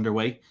process is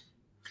underway?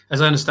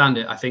 As I understand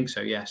it, I think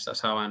so. Yes, that's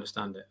how I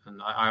understand it,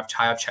 and I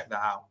have checked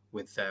that out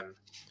with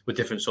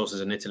different sources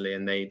in Italy,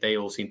 and they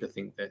all seem to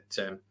think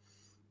that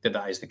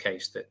that is the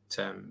case. That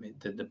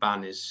the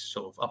ban is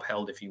sort of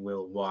upheld, if you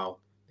will,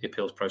 while the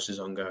appeals process is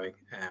ongoing.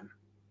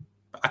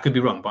 I could be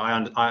wrong,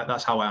 but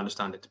that's how I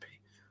understand it to be.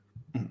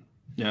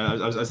 Yeah,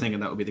 I was thinking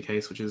that would be the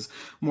case, which is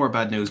more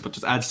bad news, but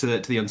just adds to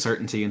the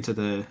uncertainty and to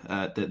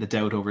the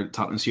doubt over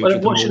Tottenham's future.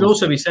 Well, what should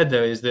also be said,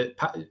 though, is that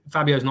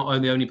Fabio is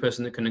not the only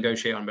person that can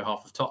negotiate on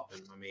behalf of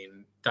Tottenham. I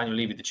mean, Daniel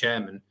Levy, the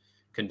chairman,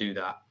 can do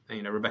that.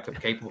 Rebecca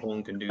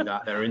Capehorn can do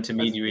that. There are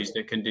intermediaries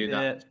that can do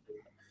that.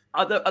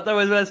 I don't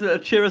know,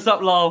 cheer us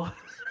up, Lyall.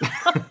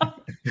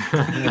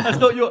 That's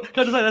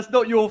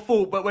not your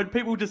fault. But when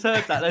people just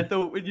heard that, they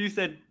thought when you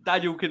said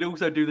Daniel could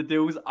also do the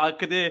deals, I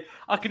could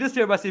just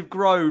hear a massive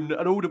groan,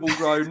 an audible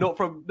groan, not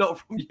from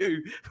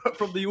you, but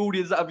from the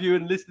audience that are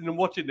viewing, listening, and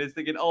watching this,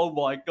 thinking, "Oh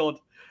my god!"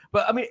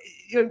 But I mean,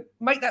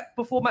 make that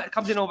before Matt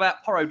comes in on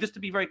about Porro, just to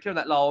be very clear on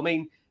that, Lyall. I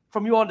mean,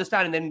 from your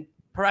understanding, then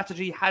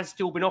Paratici has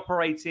still been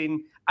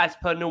operating as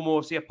per normal,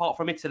 obviously, apart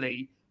from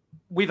Italy,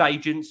 with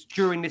agents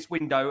during this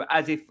window,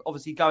 as if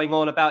obviously going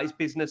on about his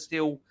business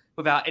still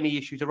without any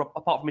issues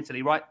apart from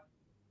Italy, right?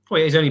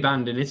 Well, he's only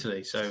banned in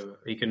Italy, so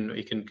he can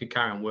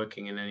carry on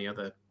working in any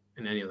other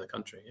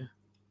country. Yeah.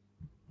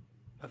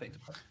 Perfect.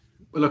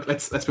 Well, look,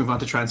 let's move on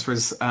to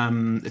transfers.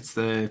 It's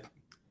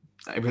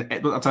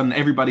on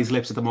everybody's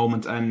lips at the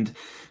moment, and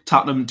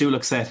Tottenham do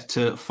look set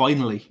to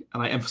finally,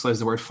 and I emphasise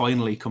the word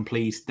finally,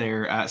 complete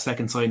their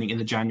second signing in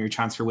the January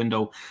transfer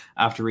window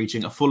after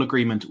reaching a full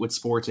agreement with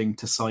Sporting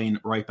to sign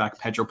right back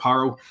Pedro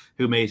Porro,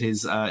 who made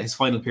his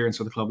final appearance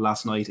for the club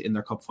last night in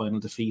their cup final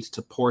defeat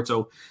to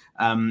Porto.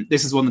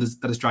 This is one that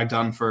has dragged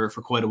on for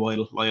quite a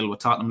while, Lyall, with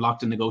Tottenham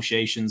locked in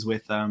negotiations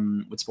with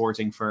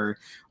Sporting for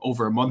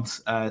over a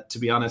month. To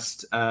be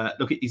honest,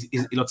 he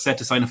looks set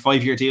to sign a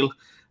 5-year deal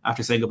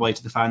after saying goodbye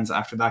to the fans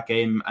after that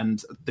game.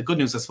 And the good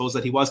news, I suppose,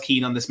 that he was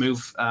keen on this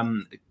move.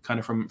 Kind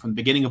of from the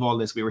beginning of all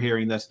this, we were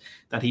hearing that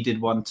he did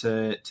want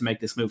to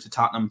make this move to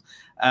Tottenham.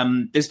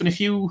 There's been a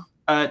few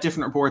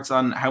different reports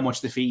on how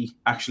much the fee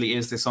actually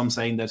is. There's some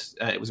saying that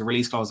it was a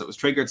release clause that was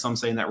triggered, some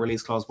saying that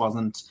release clause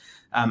wasn't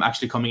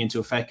actually coming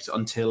into effect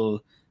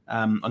until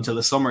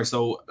the summer.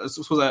 So I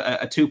suppose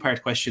a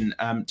two-part question.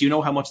 Do you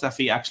know how much that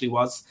fee actually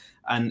was?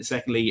 And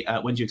secondly,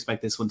 when do you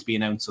expect this one to be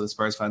announced so the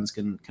Spurs fans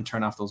can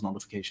turn off those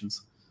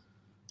notifications?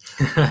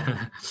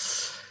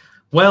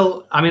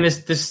 Well, I mean,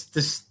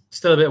 there's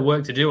still a bit of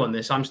work to do on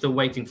this. I'm still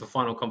waiting for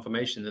final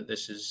confirmation that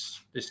this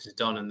is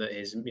done and that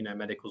his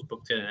medical's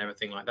booked in and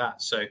everything like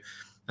that. So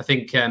I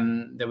think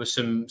there was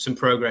some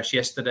progress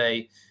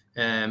yesterday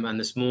and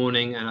this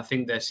morning, and I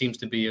think there seems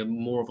to be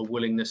more of a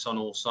willingness on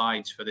all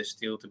sides for this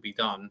deal to be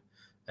done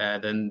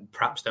than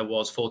perhaps there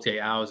was 48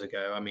 hours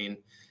ago. I mean,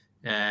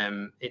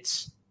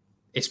 it's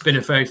been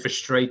a very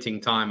frustrating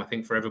time, I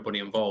think, for everybody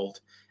involved.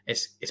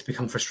 it's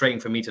become frustrating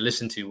for me to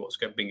listen to what's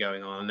been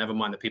going on. And never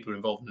mind the people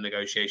involved in the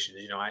negotiations.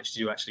 I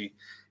actually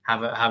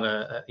have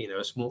a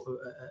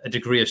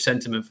degree of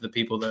sentiment for the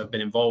people that have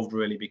been involved,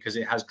 really, because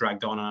it has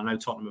dragged on. And I know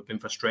Tottenham have been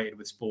frustrated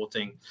with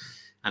Sporting,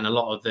 and a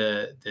lot of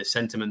the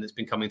sentiment that's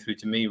been coming through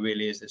to me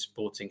really is that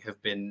Sporting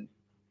have been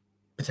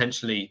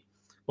potentially,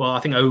 I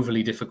think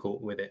overly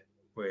difficult with it,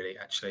 really,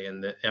 actually.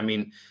 And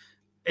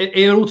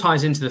it all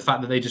ties into the fact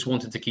that they just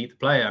wanted to keep the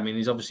player.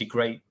 He's obviously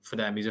great for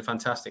them. He's a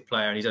fantastic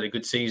player and he's had a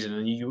good season.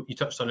 And you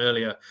touched on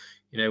earlier,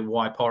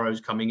 why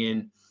Porro's coming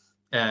in,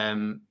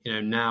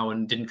 now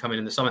and didn't come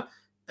in the summer.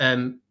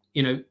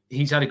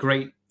 He's had a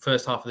great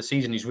first half of the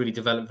season. He's really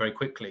developed very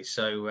quickly.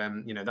 So,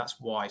 that's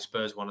why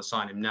Spurs want to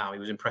sign him now. He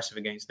was impressive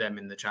against them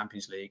in the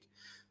Champions League.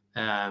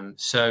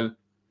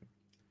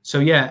 So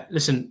yeah,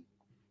 listen,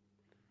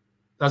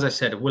 as I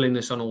said, a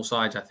willingness on all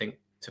sides, I think,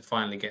 to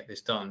finally get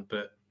this done.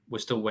 But we're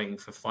still waiting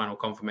for final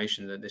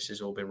confirmation that this has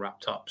all been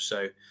wrapped up.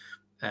 So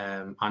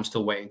I'm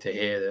still waiting to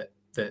hear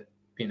that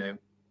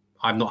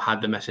I've not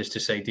had the message to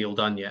say deal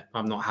done yet.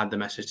 I've not had the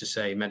message to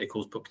say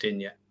medicals booked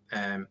in yet.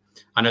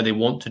 I know they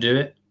want to do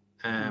it,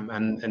 and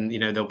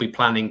they'll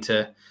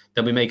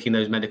be making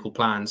those medical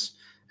plans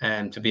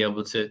to be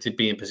able to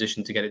be in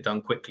position to get it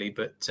done quickly.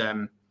 But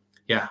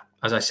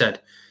as I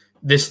said,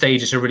 this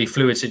stage is a really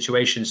fluid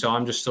situation. So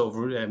I'm just sort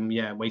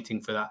of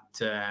waiting for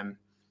that.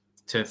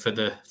 For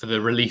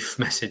the relief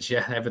message,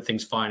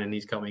 everything's fine and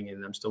he's coming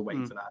in. I'm still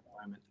waiting for that at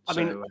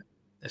the moment.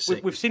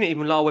 We've seen it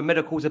even, Lyall, when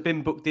medicals have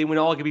been booked in, when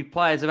arguably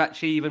players have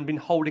actually even been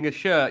holding a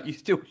shirt. You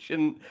still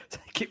shouldn't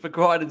take it for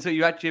granted until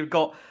you actually have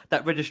got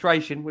that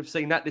registration. We've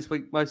seen that this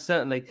week, most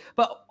certainly.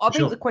 But I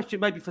think the question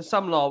maybe for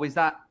some, Lyall, is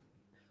that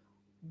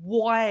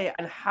why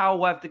and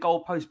how have the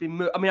goalposts been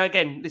moved?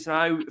 Again, listen,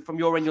 I know from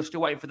your end you're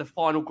still waiting for the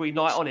final green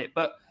light on it,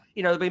 but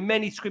there have been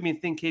many screaming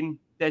thinking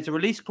there's a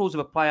release clause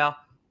of a player.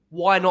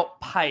 Why not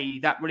pay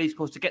that release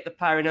clause to get the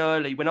player in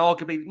early? When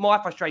arguably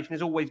my frustration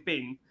has always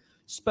been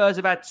Spurs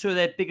have had two of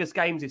their biggest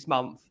games this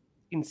month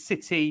in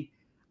City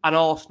and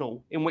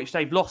Arsenal, in which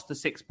they've lost the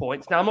 6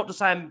 points. Now, I'm not just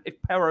saying if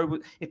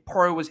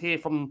Porro was here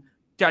from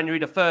January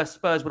the 1st,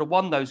 Spurs would have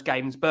won those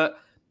games. But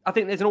I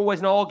think there's always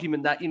an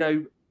argument that,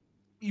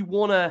 you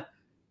want to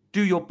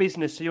do your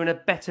business so you're in a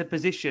better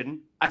position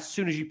as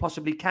soon as you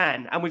possibly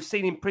can. And we've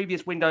seen in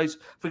previous windows,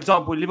 for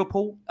example, with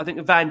Liverpool, I think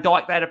with Van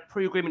Dijk, they had a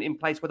pre-agreement in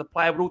place where the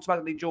player would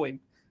automatically join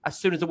as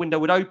soon as the window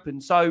would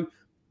open. So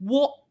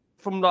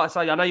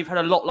I know you've had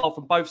a lot laugh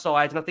from both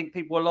sides, and I think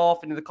people were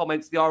laughing in the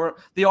comments,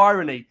 the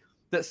irony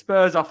that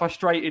Spurs are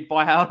frustrated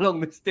by how long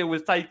this deal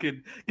was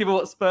taken, given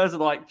what Spurs are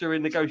like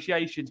during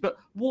negotiations. But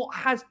what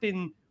has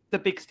been the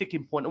big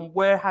sticking point, and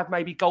where have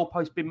maybe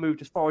goalposts been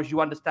moved as far as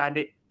you understand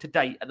it to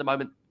date at the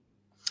moment?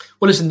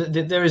 Well, listen,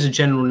 there is a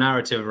general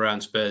narrative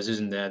around Spurs,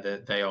 isn't there,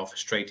 that they are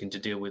frustrating to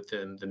deal with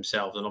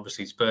themselves. And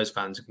obviously Spurs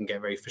fans can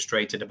get very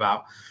frustrated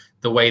about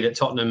the way that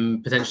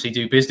Tottenham potentially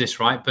do business,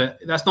 right? But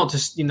that's not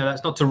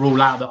to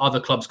rule out that other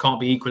clubs can't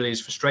be equally as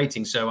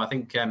frustrating. So I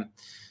think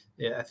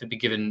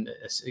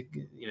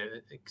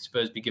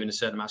Spurs be given a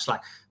certain amount of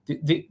slack.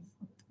 The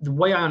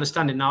way I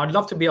understand it now, I'd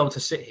love to be able to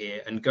sit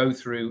here and go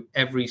through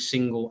every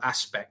single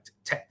aspect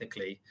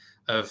technically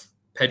of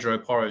Pedro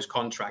Porro's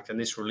contract and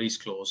this release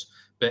clause,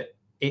 but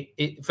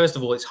it first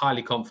of all, it's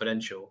highly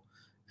confidential.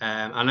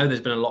 I know there's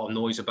been a lot of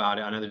noise about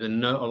it. I know there's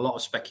been a lot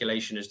of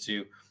speculation as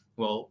to,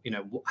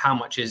 how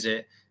much is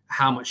it?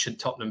 How much should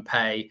Tottenham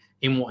pay?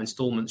 In what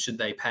installments should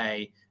they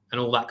pay?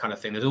 And all that kind of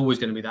thing. There's always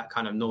going to be that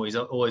kind of noise,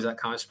 always that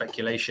kind of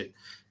speculation.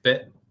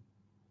 But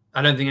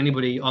I don't think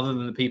anybody other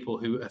than the people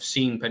who have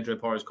seen Pedro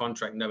Porro's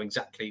contract know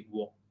exactly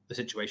what the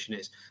situation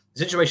is. The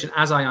situation,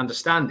 as I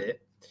understand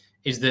it,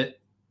 is that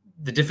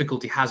the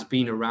difficulty has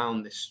been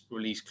around this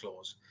release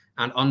clause.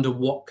 And under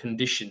what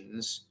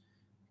conditions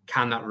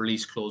can that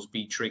release clause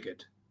be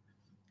triggered?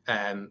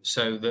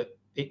 So that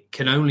it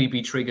can only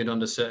be triggered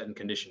under certain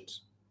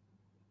conditions.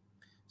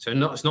 So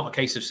it's not a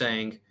case of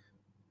saying,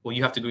 well,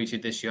 you have to agree to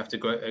this, you have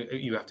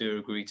to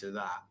agree to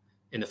that.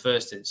 In the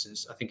first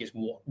instance, I think it's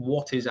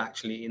what is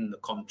actually in the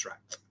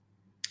contract.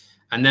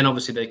 And then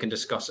obviously they can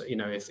discuss,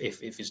 if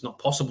it's not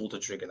possible to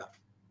trigger that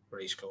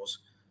release clause,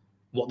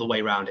 what the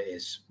way around it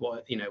is,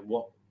 what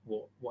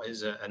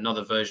is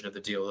another version of the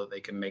deal that they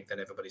can make that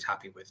everybody's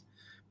happy with.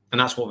 And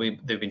that's what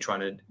they've been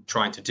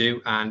trying to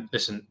do. And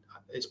listen,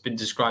 it's been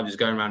described as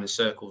going around in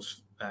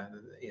circles,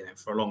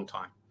 for a long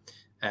time.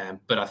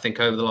 But I think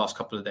over the last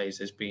couple of days,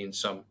 there's been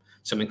some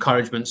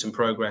encouragement, some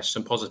progress,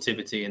 some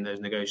positivity in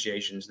those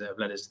negotiations that have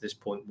led us to this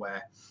point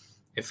where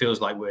it feels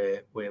like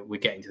we're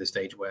getting to the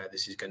stage where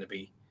this is going to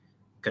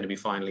be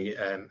finally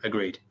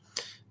agreed.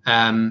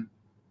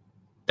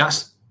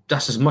 That's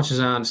as much as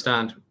I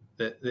understand.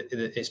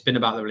 It's been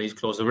about the release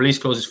clause. The release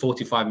clause is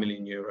 45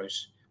 million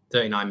euros,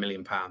 39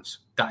 million pounds.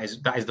 That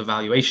is the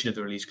valuation of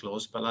the release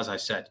clause. But as I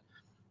said,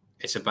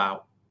 it's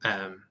about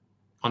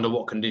under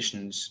what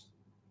conditions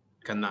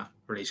can that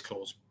release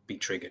clause be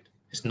triggered.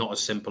 It's not as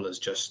simple as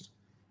just,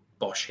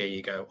 bosh, here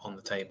you go, on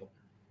the table.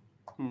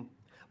 Well,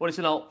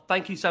 listen,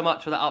 thank you so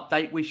much for that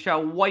update. We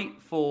shall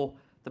wait for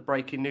the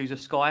breaking news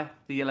of Sky,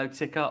 the yellow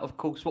ticker. Of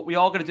course, what we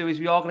are going to do is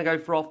we are going to go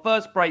for our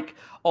first break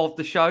of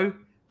the show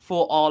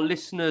for our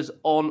listeners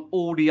on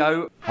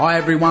audio. Hi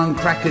everyone,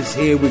 Crackers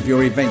here with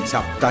your events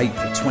update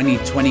for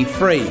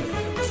 2023.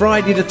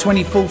 Friday the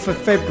 24th of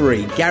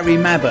February, Gary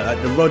Mabbott at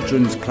the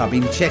Rodrons Club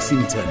in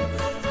Chessington.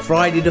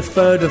 Friday the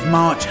 3rd of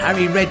March,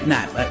 Harry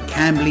Redknapp at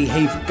Camberley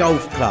Heath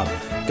Golf Club.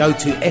 Go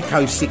to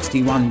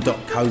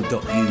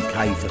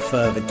echo61.co.uk for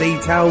further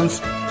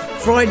details.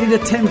 Friday the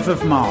 10th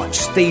of March,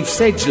 Steve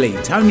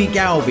Sedgley, Tony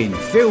Galvin,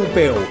 Phil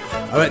Bill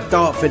are at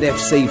Dartford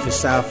FC for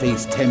South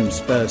East Thames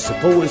Spurs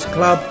Supporters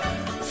Club.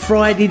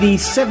 Friday the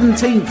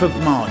 17th of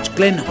March,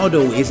 Glenn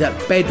Hoddle is at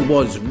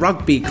Bedwas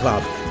Rugby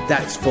Club,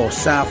 that's for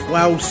South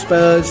Wales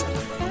Spurs.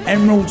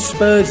 Emerald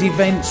Spurs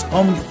events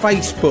on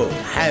Facebook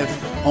have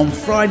on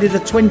Friday the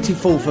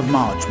 24th of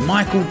March,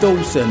 Michael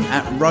Dawson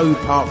at Roe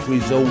Park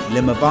Resort,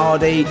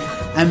 Limavady,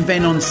 and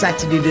then on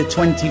Saturday the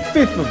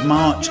 25th of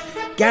March,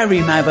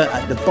 Gary Mabbott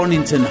at the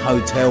Bonington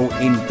Hotel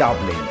in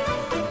Dublin.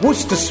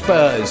 Worcester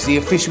Spurs, the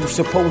official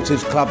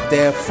supporters club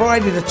there,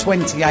 Friday the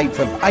 28th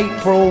of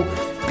April,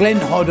 Glenn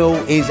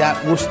Hoddle is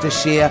at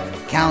Worcestershire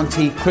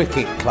County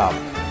Cricket Club.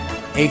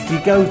 If you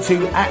go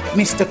to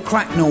 @Mr.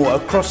 Cracknell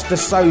across the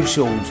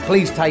socials,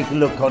 please take a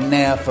look on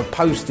there for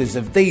posters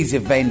of these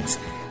events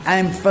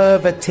and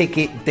further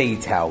ticket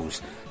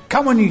details.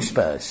 Come on you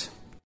Spurs.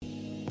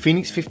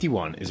 Phoenix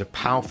 51 is a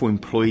powerful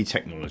employee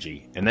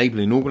technology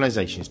enabling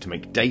organisations to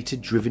make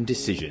data-driven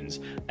decisions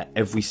at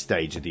every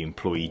stage of the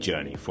employee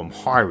journey, from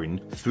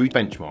hiring through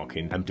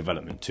benchmarking and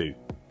development too.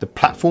 The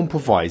platform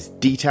provides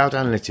detailed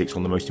analytics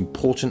on the most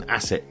important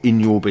asset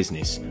in your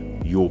business,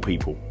 your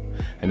people,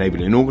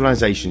 enabling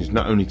organisations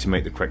not only to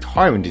make the correct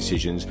hiring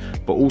decisions,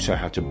 but also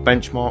how to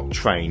benchmark,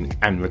 train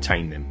and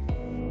retain them.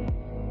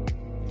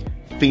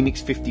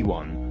 Phoenix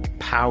 51,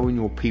 powering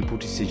your people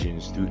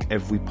decisions through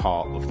every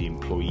part of the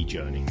employee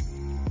journey.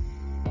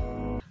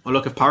 Well,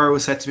 look, if Porro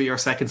was set to be your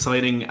second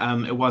signing,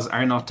 it was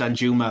Arnaut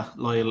Danjuma,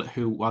 Lyall,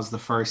 who was the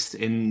first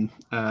in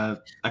a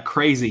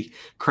crazy,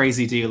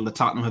 crazy deal that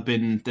Tottenham have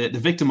been the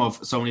victim of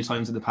so many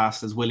times in the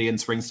past, as Willian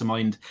springs to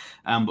mind.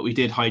 But we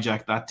did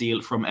hijack that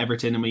deal from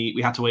Everton, and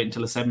we had to wait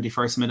until the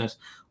 71st minute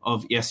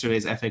of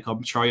yesterday's FA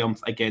Cup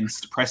triumph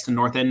against Preston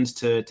North End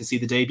to see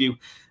the debut.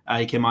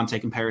 He came on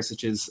taking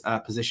Perisic's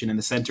position in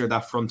the centre of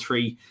that front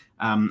three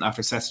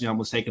after Sessegnon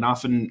was taken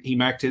off, and he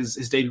marked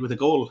his debut with a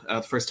goal.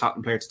 The first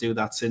Tottenham player to do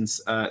that since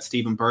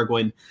Stephen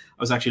Bergwijn. I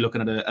was actually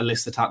looking at a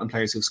list of Tottenham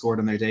players who've scored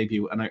on their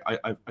debut, and I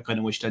kind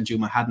of wish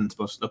Danjuma hadn't,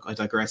 but look, I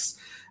digress.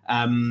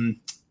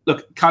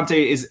 Look,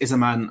 Conte is a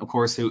man, of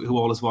course, who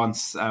always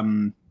wants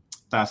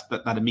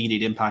that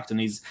immediate impact, and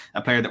he's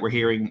a player that we're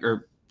hearing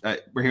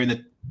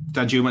that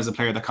Danjuma is a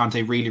player that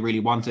Conte really, really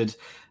wanted.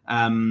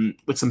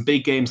 With some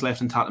big games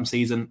left in Tottenham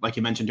season, like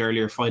you mentioned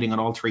earlier, fighting on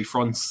all three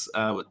fronts,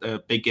 with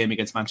a big game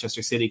against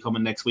Manchester City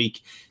coming next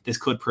week, this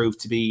could prove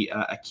to be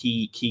a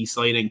key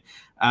signing.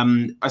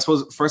 I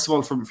suppose, first of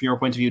all, from your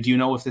point of view, do you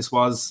know if this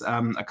was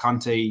a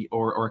Conte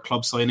or a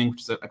club signing,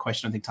 which is a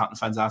question I think Tottenham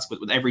fans ask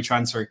with every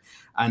transfer,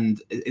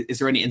 and is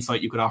there any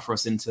insight you could offer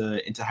us into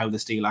how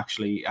this deal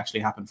actually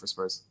happened for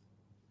Spurs?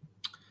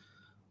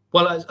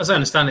 Well, as I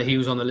understand it, he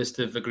was on the list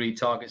of agreed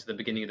targets at the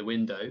beginning of the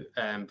window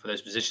for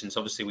those positions.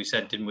 Obviously, we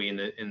said, didn't we, in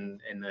the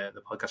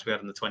podcast we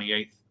had on the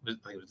 28th? I think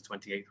it was the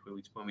 28th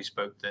when we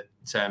spoke that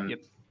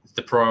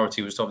the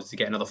priority was obviously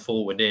to get another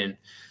forward in,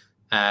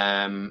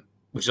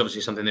 which is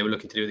obviously something they were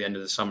looking to do at the end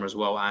of the summer as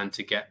well, and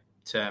to get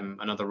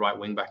another right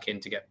wing back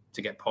in to get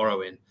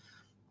Porro in.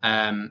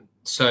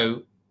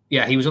 So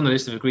yeah, he was on the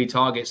list of agreed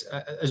targets.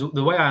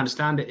 The way I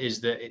understand it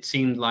is that it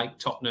seemed like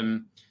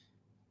Tottenham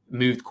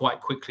moved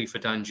quite quickly for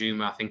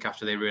Danjuma, I think,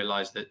 after they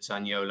realised that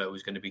Zaniolo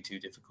was going to be too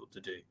difficult to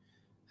do.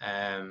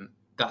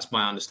 That's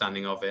my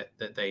understanding of it,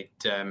 that they'd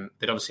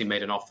obviously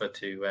made an offer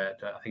to, I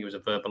think it was a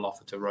verbal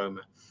offer to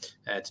Roma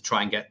to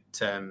try and get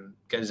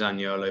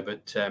Zaniolo,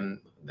 but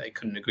they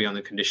couldn't agree on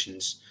the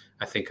conditions,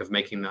 I think, of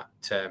making that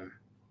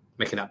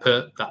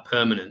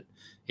permanent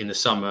in the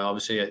summer.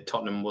 Obviously,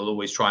 Tottenham will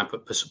always try and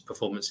put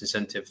performance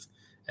incentive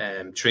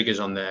triggers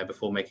on there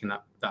before making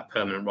that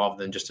permanent,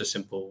 rather than just a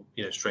simple,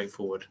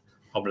 straightforward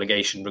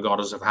obligation,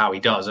 regardless of how he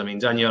does. I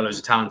mean, Zaniolo is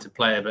a talented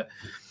player, but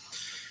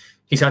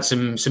he's had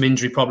some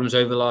injury problems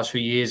over the last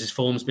few years. His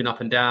form's been up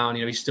and down.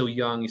 He's still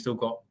young. He's still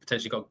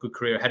potentially got a good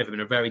career ahead of him,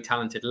 and a very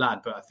talented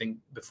lad. But I think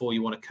before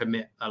you want to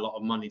commit a lot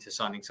of money to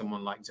signing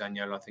someone like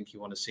Zaniolo, I think you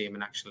want to see him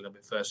in action a little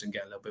bit first and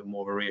get a little bit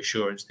more of a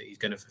reassurance that he's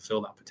going to fulfill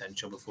that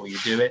potential before you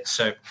do it.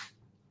 So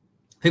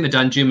I think the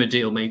Danjuma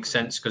deal makes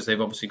sense because they've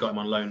obviously got him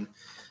on loan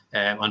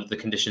under the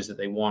conditions that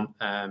they want.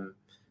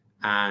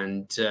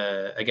 And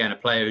again, a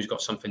player who's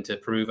got something to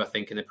prove, I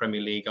think, in the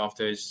Premier League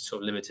after his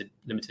sort of limited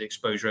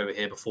exposure over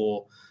here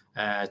before.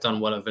 Has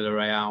done well at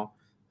Villarreal.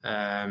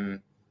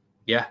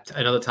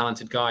 Another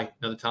talented guy,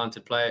 another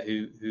talented player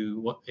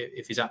who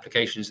if his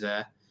application's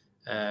there,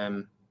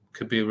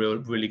 could be a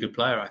really good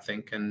player, I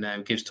think,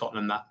 and gives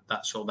Tottenham that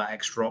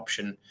extra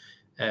option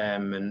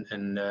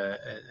and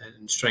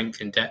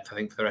strength in depth, I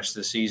think, for the rest of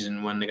the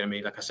season when they're going to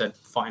be, like I said,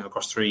 fighting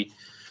across three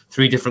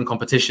different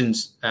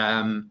competitions.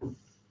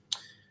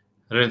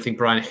 I don't think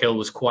Bryan Gil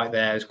was quite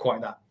there. It's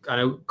quite that. I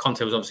know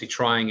Conte was obviously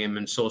trying him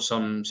and saw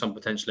some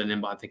potential in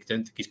him, but I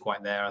don't think he's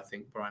quite there. I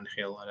think Bryan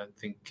Gil, I don't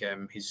think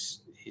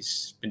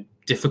he's been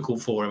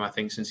difficult for him, I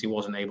think, since he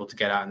wasn't able to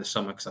get out in the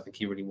summer, because I think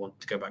he really wanted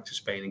to go back to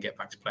Spain and get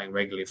back to playing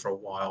regularly for a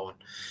while and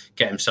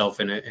get himself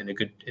in a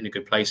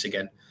good place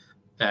again.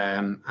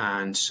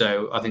 And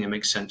so I think it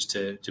makes sense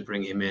to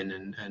bring him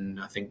in, and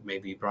I think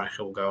maybe Bryan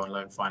Gil will go on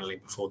loan finally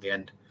before the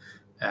end.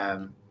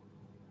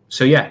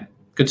 So yeah,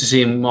 good to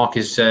see him mark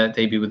his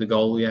debut with a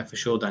goal. Yeah, for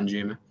sure,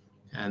 Danjuma.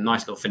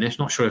 Nice little finish.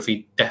 Not sure if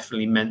he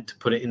definitely meant to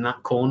put it in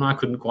that corner. I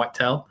couldn't quite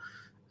tell.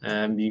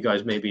 You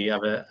guys maybe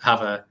have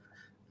a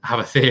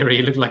theory.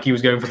 It looked like he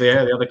was going for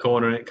the other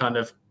corner, and it kind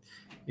of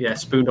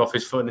spooned off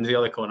his foot into the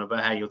other corner.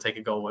 But hey, you'll take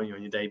a goal, won't you,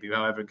 on your debut,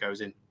 however it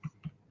goes in.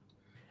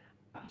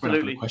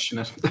 Absolutely. We're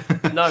not going to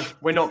question it. No,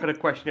 we're not going to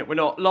question it. We're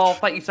not. Lyall,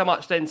 thank you so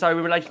much then. So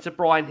in relation to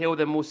Bryan Gil,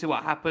 then we'll see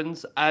what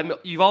happens.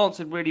 You've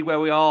answered really where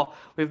we are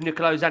with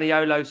Nicolo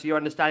Zaniolo. So your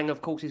understanding,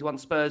 of course, is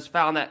once Spurs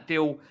found that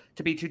deal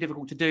to be too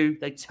difficult to do,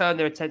 they turned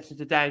their attention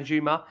to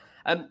Danjuma.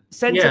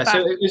 So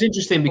it was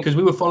interesting because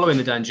we were following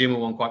the Danjuma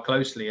one quite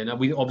closely, and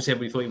we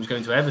obviously thought he was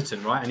going to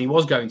Everton, right? And he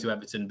was going to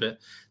Everton, but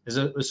there's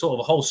a sort of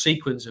a whole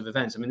sequence of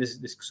events. I mean,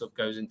 this sort of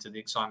goes into the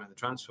excitement of the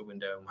transfer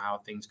window and how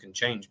things can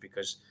change,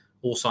 because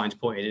all signs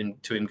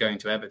pointed to him going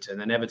to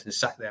Everton, and Everton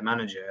sacked their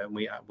manager. And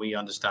we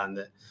understand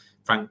that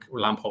Frank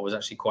Lampard was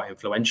actually quite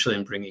influential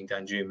in bringing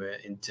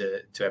Danjuma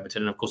into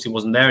Everton, and of course he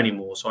wasn't there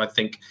anymore. So I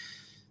think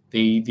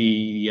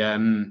the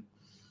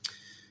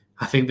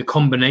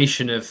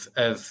combination of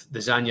the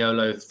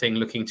Zaniolo thing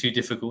looking too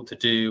difficult to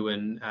do,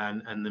 and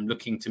them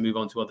looking to move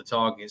on to other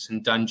targets,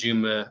 and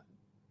Danjuma,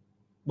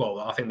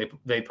 well, I think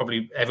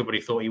everybody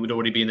thought he would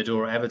already be in the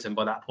door at Everton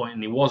by that point,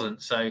 and he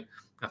wasn't. So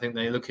I think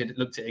they looked at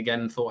it again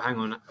and thought, hang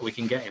on, we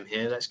can get him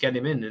here. Let's get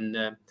him in.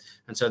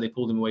 And so they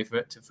pulled him away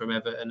from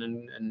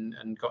Everton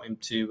and got him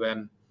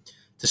to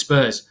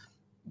Spurs.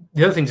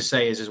 The other thing to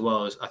say is, as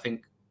well, is I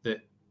think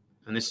that,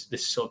 and this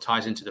sort of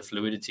ties into the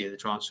fluidity of the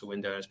transfer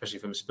window, especially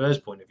from a Spurs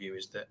point of view,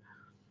 is that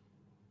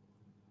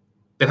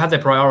they've had their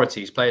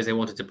priorities, players they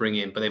wanted to bring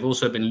in, but they've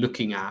also been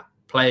looking at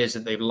players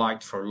that they've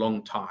liked for a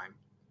long time,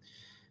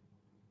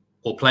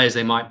 or players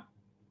they might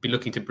be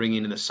looking to bring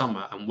in the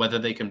summer, and whether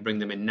they can bring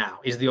them in now.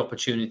 Is the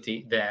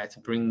opportunity there to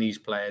bring these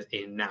players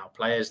in now?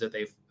 Players that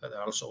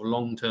are sort of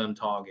long-term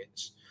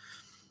targets.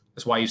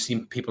 That's why you've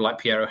seen people like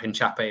Piero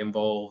Hincapié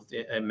involved,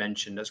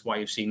 mentioned. That's why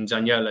you've seen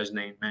Zaniolo's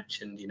name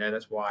mentioned.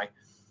 That's why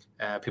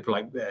people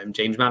like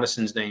James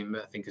Maddison's name,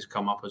 I think, has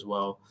come up as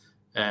well.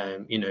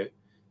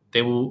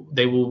 They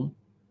will.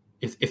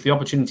 If the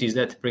opportunity is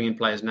there to bring in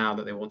players now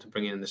that they want to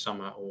bring in the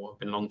summer, or have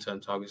been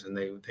long-term targets, and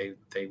they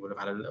would have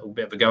had a little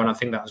bit of a go. And I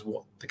think that's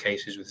what the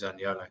case is with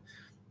Zaniolo.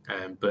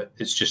 But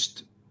it's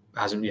just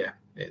hasn't. Yeah,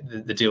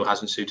 the deal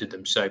hasn't suited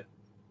them. So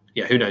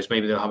yeah, who knows?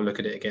 Maybe they'll have a look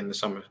at it again in the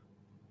summer,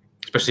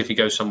 especially if he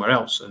goes somewhere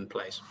else and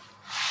plays.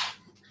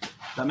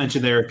 That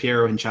mention there,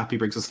 Piero Hincapié,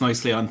 brings us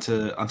nicely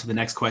onto the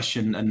next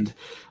question. And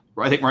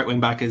I think right wing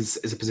back is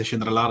a position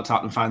that a lot of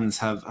Tottenham fans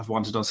have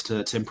wanted us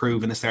to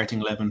improve in the starting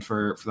 11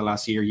 for the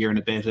last year and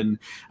a bit. And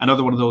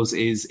another one of those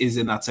is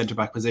in that centre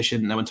back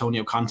position. Now,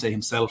 Antonio Conte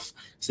himself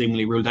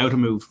seemingly ruled out a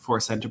move for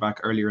a centre back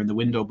earlier in the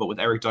window, but with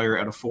Eric Dyer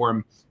out of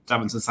form,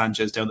 Davinson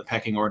Sanchez down the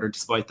pecking order,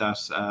 despite that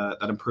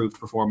improved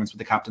performance with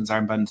the captain's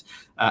armband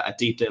at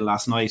Deepdale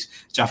last night.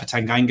 Jaffa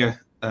Tanganga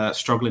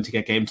struggling to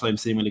get game time,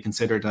 seemingly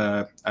considered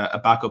a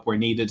backup where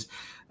needed.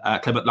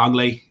 Clement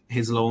Longley,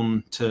 his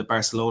loan to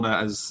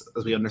Barcelona, as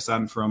we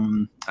understand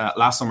from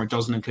last summer,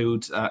 doesn't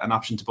include an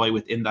option to buy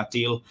within that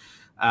deal.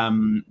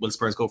 Will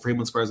Spurs go for him?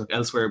 Will Spurs look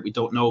elsewhere? We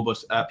don't know,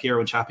 but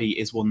Piero Hincapié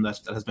is one that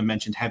has been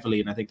mentioned heavily,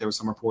 and I think there were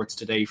some reports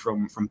today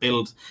from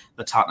Bild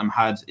that Tottenham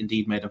had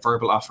indeed made a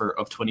verbal offer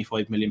of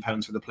 £25 million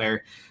for the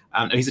player.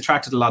 He's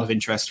attracted a lot of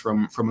interest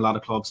from a lot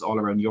of clubs all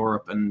around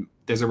Europe, and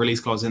there's a release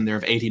clause in there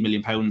of £80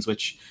 million,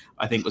 which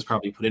I think was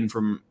probably put in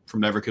from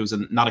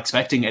Leverkusen, not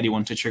expecting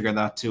anyone to trigger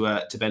that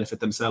to benefit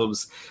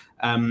themselves.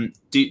 Do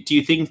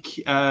you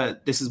think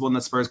this is one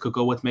that Spurs could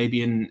go with,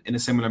 maybe in a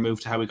similar move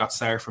to how we got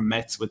Sarr from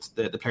Metz, with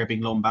the player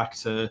being loaned back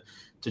to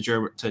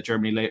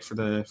Germany late for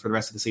the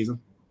rest of the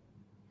season?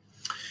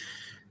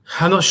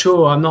 I'm not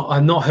sure.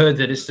 I've not heard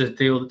that it's the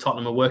deal that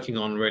Tottenham are working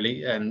on,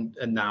 really, and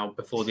now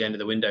before the end of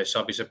the window. So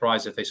I'd be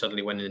surprised if they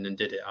suddenly went in and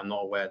did it. I'm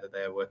not aware that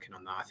they're working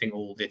on that. I think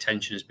all the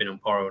attention has been on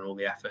Porro, and all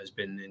the effort has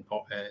been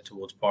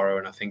towards Porro,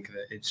 and I think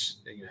that it's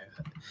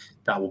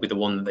that will be the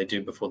one that they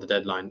do before the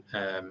deadline.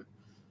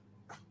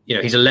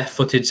 He's a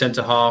left-footed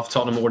centre half.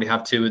 Tottenham already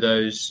have two of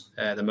those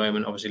at the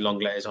moment. Obviously,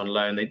 Lenglet is on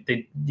loan.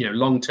 They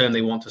long term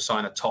they want to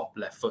sign a top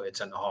left-footed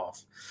centre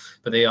half,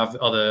 but they have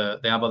other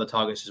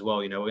targets as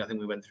well. I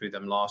think we went through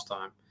them last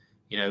time.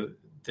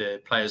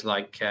 The players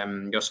like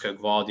Josko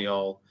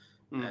Gvardiol,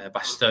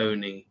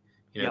 Bastoni.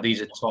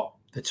 These are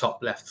the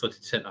top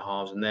left-footed centre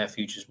halves, and their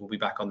futures will be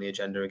back on the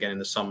agenda again in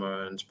the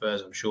summer. And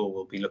Spurs, I'm sure,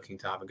 will be looking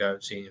to have a go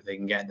at seeing if they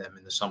can get them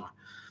in the summer.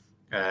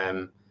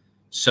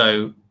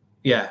 So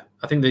Yeah,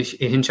 I think the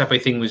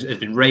Hinchape thing has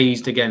been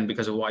raised again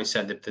because of what I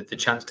said. The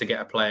chance to get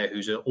a player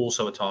who's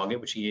also a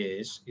target, which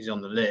he's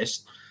on the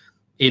list,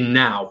 in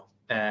now.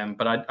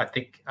 But I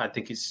think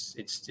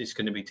it's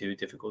going to be too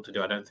difficult to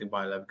do. I don't think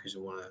Bayer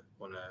Leverkusen want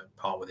to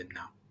part with him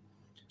now.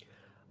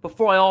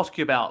 Before I ask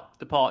you about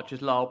departures,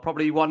 Lyall,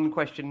 probably one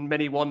question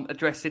many want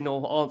addressing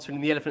or answering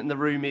in the elephant in the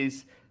room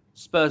is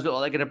Spurs look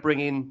like they're going to bring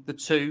in the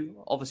two.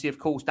 Obviously, of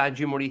course,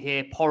 Danjuma already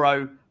here.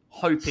 Porro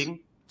hoping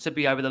to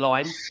be over the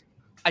line.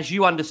 As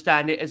you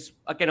understand it, as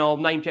again, I'll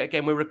name check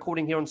again, we're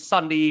recording here on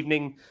Sunday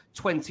evening,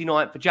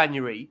 29th of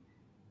January.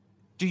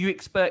 Do you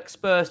expect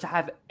Spurs to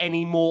have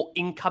any more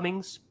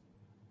incomings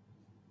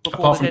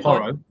apart from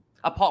Porro?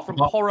 Apart from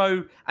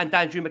Porro and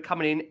Danjuma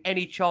coming in,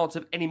 any chance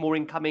of any more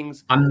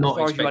incomings? I'm not as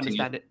far expecting as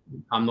you understand it.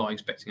 I'm not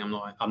expecting. I'm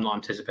not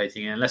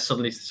anticipating it unless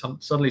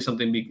suddenly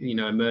something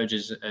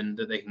emerges and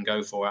that they can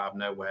go for out of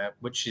nowhere,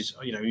 which is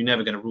you're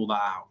never going to rule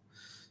that out.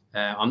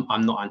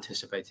 I'm not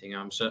anticipating.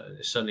 I'm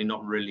certainly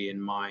not really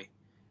in my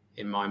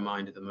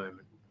mind at the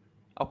moment.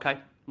 Okay,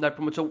 no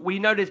problem at all. We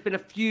know there's been a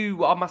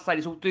few, I must say,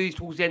 this will do this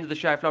towards the end of the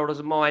show, if Laura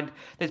doesn't mind.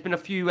 There's been a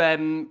few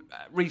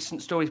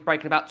recent stories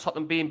breaking about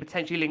Tottenham being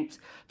potentially linked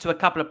to a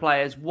couple of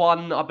players.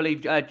 One, I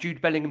believe,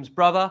 Jude Bellingham's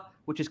brother,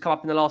 which has come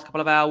up in the last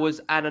couple of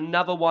hours, and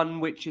another one,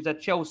 which is a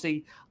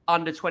Chelsea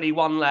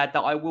under-21 lad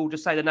that I will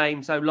just say the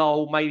name, so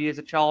Lyall, maybe there's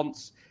a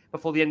chance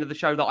before the end of the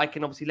show that I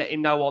can obviously let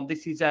him know on.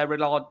 This is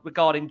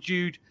regarding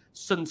Jude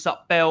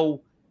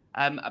Sunsup-Bell,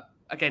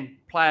 again,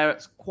 player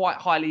that's quite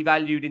highly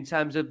valued in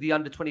terms of the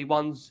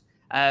under-21s.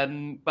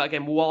 But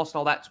again, we'll ask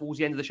all that towards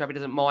the end of the show if he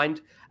doesn't mind.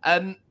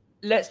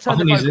 Let's turn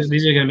the focus.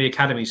 These are going to be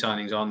academy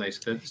signings, aren't they?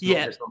 So it's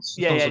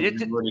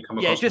not really come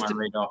across my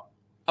radar.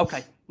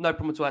 Okay, no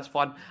problem at all. That's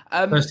fine.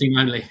 First team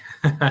only.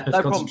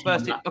 No problem.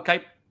 First team.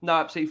 Okay. No,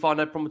 absolutely fine.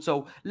 No problem at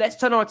all. Let's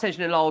turn our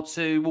attention in Lyall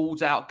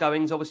towards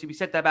outgoings. Obviously, we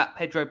said that about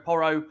Pedro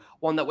Porro,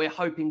 one that we're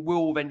hoping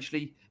will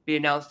eventually be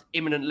announced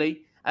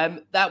imminently.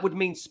 That would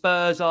mean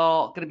Spurs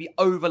are going to be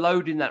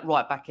overloading that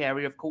right-back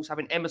area. Of course,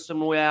 having Emerson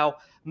Royale,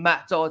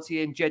 Matt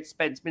Doherty and Jed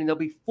Spence, meaning there'll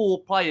be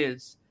 4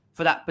 players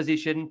for that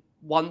position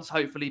once,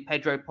 hopefully,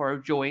 Pedro Porro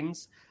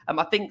joins.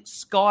 I think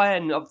Sky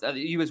and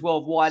you as well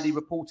have widely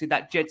reported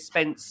that Jed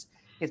Spence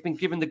has been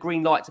given the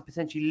green light to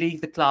potentially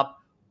leave the club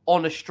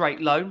on a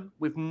straight loan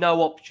with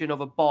no option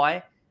of a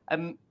buy.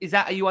 Is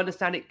that how you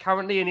understand it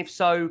currently? And if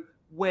so,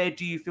 where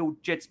do you feel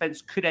Jed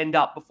Spence could end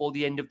up before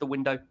the end of the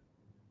window?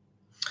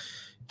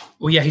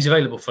 Well, yeah, he's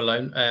available for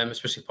loan,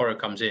 especially if Porro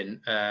comes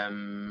in.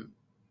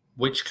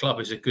 Which club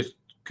is a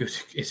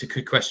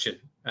good question.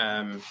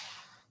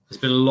 There's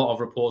been a lot of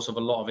reports of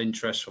a lot of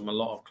interest from a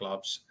lot of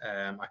clubs.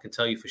 I can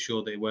tell you for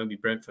sure that it won't be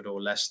Brentford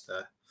or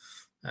Leicester.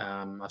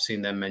 I've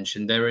seen them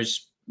mentioned.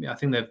 I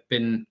think there have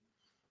been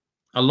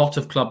a lot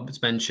of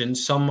clubs mentioned,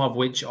 some of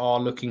which are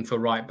looking for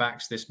right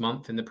backs this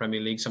month in the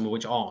Premier League, some of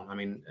which aren't. I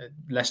mean,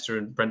 Leicester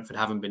and Brentford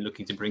haven't been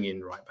looking to bring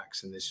in right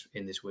backs in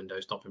this window.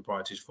 It's not been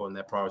priorities for them.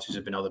 Their priorities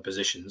have been other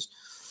positions.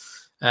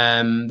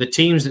 The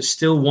teams that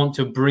still want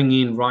to bring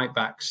in right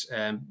backs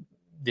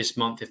this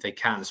month, if they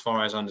can, as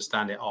far as I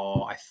understand it,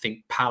 are, I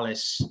think,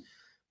 Palace.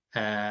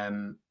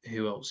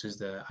 Who else is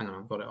there? Hang on,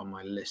 I've got it on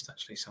my list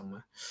actually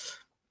somewhere.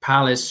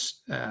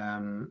 Palace,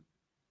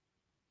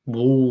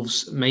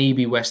 Wolves,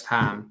 maybe West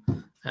Ham.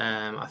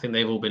 I think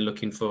they've all been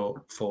looking for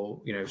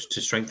to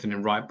strengthen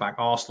in right back.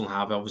 Arsenal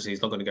have, obviously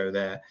he's not going to go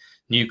there.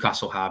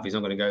 Newcastle have, he's not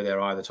going to go there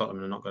either.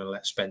 Tottenham are not going to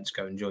let Spence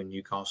go and join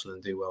Newcastle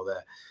and do well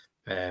there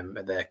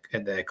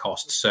at their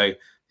cost. So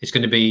it's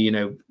going to be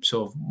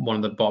sort of one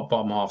of the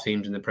bottom half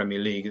teams in the Premier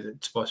League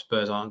that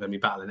Spurs aren't going to be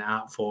battling it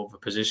out for the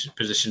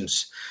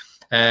positions.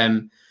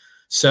 Good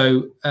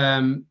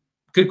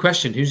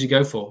question. Who's he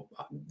go for?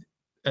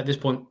 At this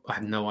point, I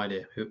have no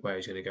idea where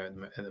he's going to go at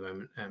the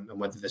moment, and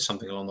whether there's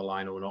something along the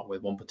line or not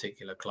with one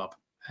particular club.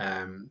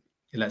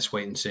 Let's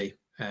wait and see.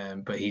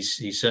 But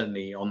he's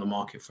certainly on the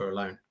market for a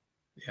loan.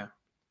 Yeah.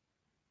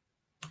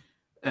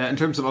 In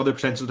terms of other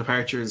potential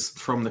departures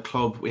from the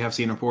club, we have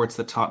seen reports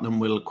that Tottenham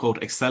will,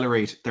 quote,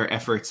 accelerate their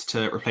efforts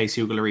to replace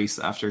Hugo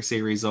Lloris after a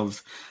series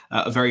of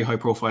very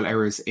high-profile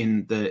errors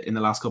in the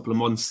last couple of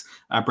months.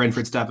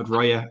 Brentford's David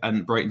Raya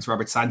and Brighton's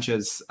Robert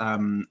Sanchez,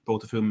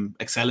 both of whom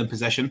excel in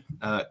possession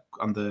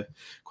on the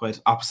quite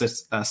opposite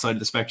side of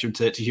the spectrum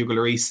to Hugo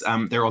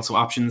Lloris. They're also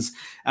options.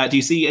 Do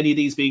you see any of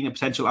these being a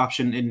potential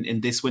option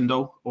in this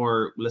window,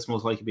 or will this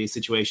most likely be a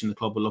situation the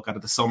club will look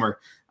at the summer?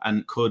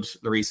 And could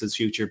Lloris's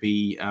future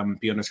be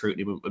under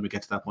scrutiny when we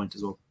get to that point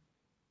as well?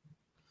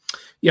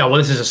 Yeah, well,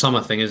 this is a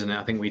summer thing, isn't it?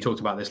 I think we talked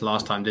about this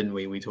last time, didn't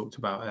we? We talked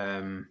about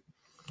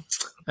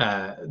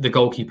the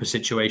goalkeeper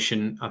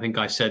situation. I think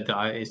I said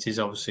that it is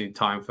obviously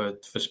time for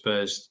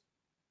Spurs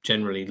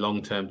generally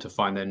long-term to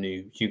find their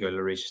new Hugo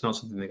Lloris. It's not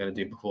something they're going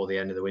to do before the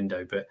end of the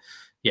window, but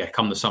yeah,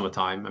 come the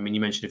summertime. I mean,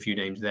 you mentioned a few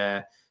names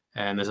there,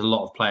 and there's a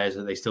lot of players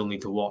that they still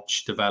need to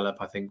watch develop,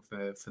 I think,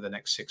 for the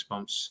next 6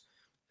 months.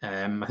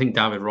 I think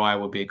David Raya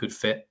would be a good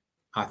fit.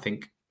 I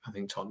think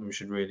Tottenham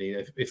should really,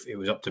 if it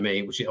was up to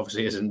me, which it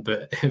obviously isn't,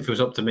 but if it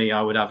was up to me,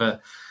 I would have a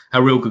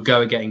real good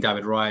go at getting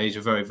David Raya. He's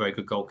a very, very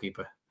good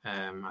goalkeeper.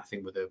 I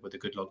think with a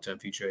good long-term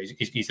future,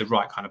 he's the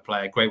right kind of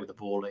player. Great with the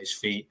ball at his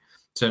feet.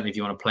 Certainly, if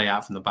you want to play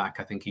out from the back,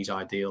 I think he's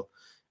ideal.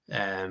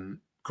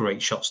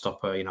 Great shot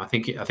stopper. I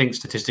think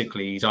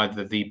statistically, he's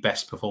either the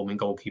best performing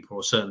goalkeeper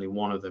or certainly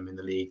one of them in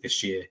the league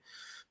this year.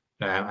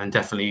 And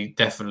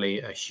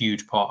definitely a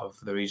huge part of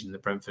the reason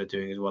that Brentford are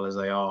doing as well as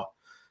they are.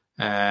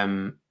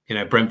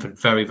 Brentford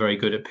very, very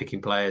good at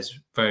picking players,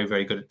 very,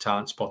 very good at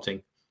talent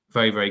spotting,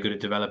 very, very good at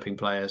developing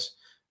players.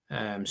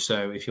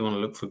 So if you want to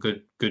look for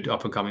good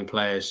up and coming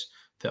players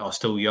that are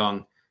still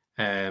young,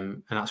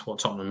 and that's what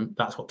Tottenham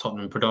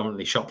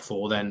predominantly shop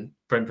for, then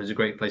Brentford's a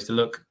great place to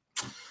look.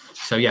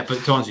 So yeah, but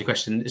to answer your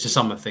question, it's a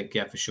summer thing,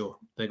 yeah, for sure,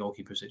 the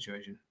goalkeeper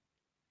situation.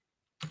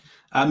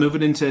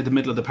 Moving into the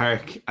middle of the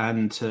park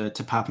and to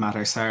Pap Matter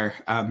Sarr,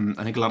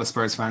 I think a lot of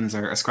Spurs fans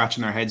are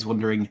scratching their heads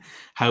wondering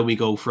how we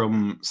go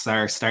from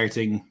Sarr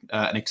starting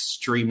an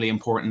extremely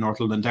important North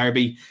London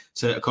derby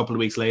to a couple of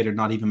weeks later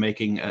not even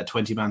making a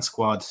 20-man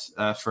squad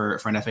for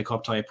an FA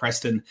Cup tie at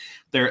Preston.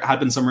 There had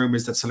been some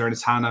rumours that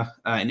Salernitana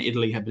in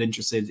Italy had been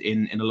interested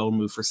in a loan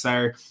move for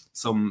Sarr.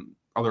 Some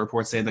other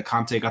reports saying that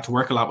Conte got to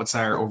work a lot with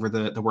Sarr over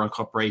the World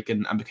Cup break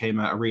and became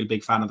a real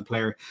big fan of the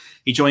player.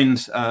 He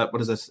joined, a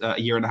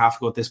year and a half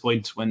ago at this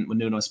point when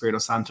Nuno Espirito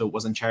Santo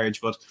was in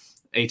charge, but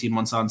 18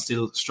 months on,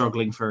 still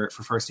struggling for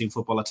first team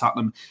football at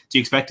Tottenham. Do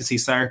you expect to see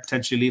Sarr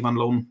potentially leave on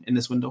loan in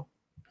this window?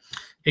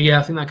 Yeah,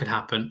 I think that could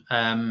happen.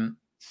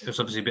 It was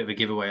obviously a bit of a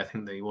giveaway, I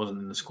think, that he wasn't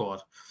in the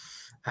squad.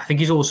 I think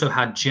he's also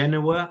had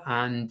Genoa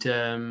and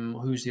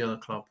who's the other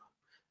club?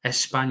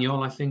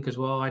 Espanyol, I think, as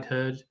well, I'd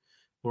heard.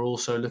 We're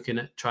also looking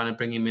at trying to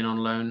bring him in on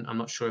loan. I'm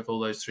not sure if all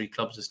those three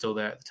clubs are still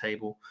there at the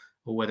table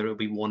or whether it'll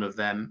be one of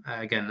them.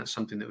 Again, that's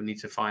something that we need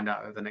to find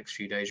out over the next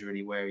few days,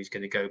 really, where he's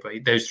going to go. But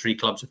those three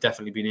clubs have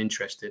definitely been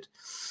interested.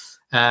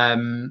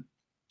 I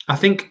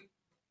think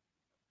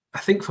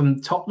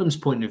from Tottenham's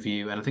point of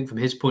view, and I think from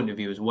his point of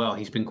view as well,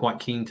 he's been quite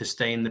keen to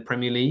stay in the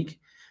Premier League.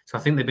 So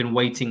I think they've been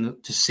waiting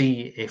to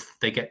see if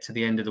they get to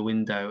the end of the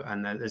window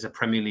and there's a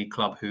Premier League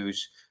club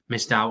who's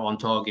missed out on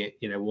target,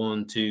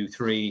 1, 2,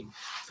 3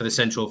 for the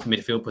central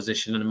midfield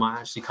position, and it might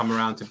actually come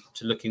around to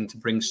looking to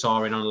bring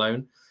Sarr in on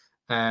loan.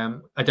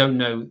 I don't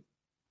know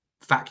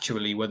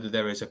factually whether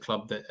there is a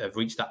club that have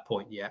reached that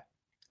point yet.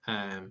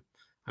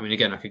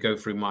 Again, I could go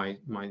through my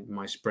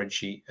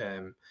spreadsheet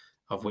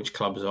of which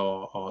clubs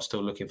are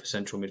still looking for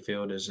central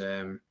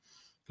midfielders,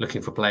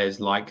 looking for players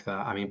like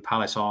that.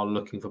 Palace are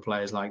looking for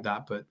players like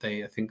that, but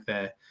I think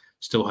they're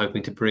still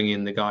hoping to bring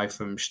in the guy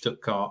from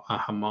Stuttgart,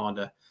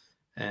 Hamada.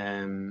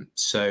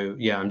 So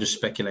yeah, I'm just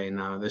speculating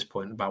now at this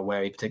point about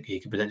where he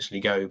could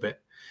potentially go.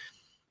 But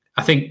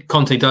I think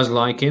Conte does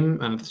like him,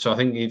 and so I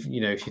think if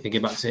you think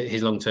about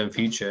his long-term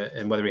future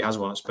and whether he has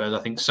one at Spurs, I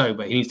think so.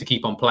 But he needs to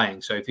keep on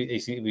playing. So if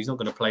he's not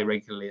going to play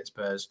regularly at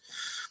Spurs,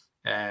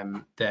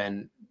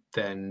 then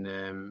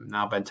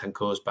now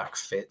Bentancur's back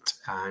fit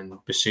and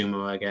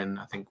Bissouma again,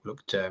 I think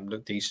looked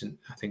decent.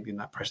 I think in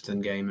that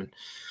Preston game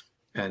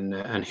and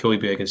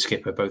Højbjerg and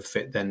Skipper both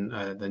fit. Then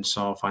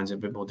Sarr finds it a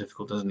bit more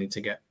difficult, doesn't he,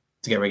 to get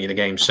regular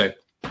games. So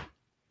I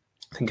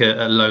think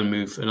another loan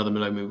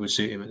move would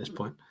suit him at this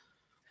point.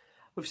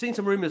 We've seen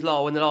some rumours,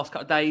 Lyall, in the last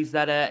couple of days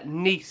that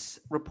Nice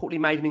reportedly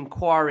made an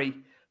inquiry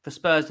for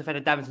Spurs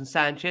defender Davinson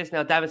Sanchez.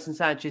 Now, Davinson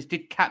Sanchez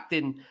did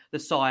captain the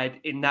side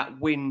in that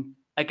win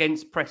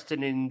against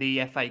Preston in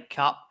the FA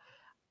Cup.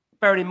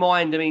 Bearing in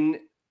mind,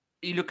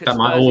 you look at that Spurs,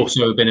 might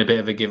also have been a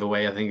bit of a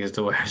giveaway, I think, as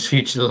to where his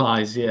future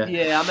lies. Yeah,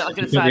 I'm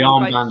going to say the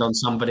armband on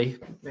somebody.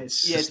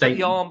 It's the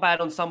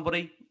armband on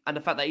somebody, and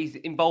the fact that he's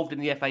involved in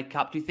the FA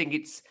Cup. Do you think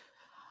it's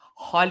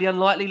highly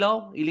unlikely,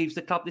 Lyall, he leaves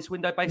the club this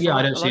window? I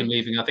don't see him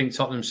leaving. I think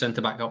Tottenham's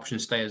centre-back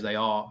options stay as they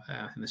are.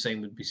 I think the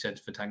same would be said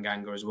for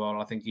Tanganga as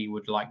well. I think he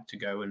would like to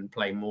go and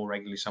play more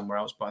regularly somewhere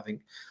else, but I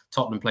think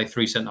Tottenham play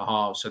 3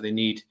 centre-halves, so they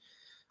need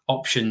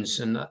options.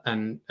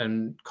 And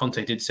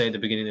Conte did say at the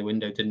beginning of the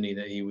window, didn't he,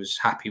 that he was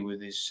happy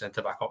with his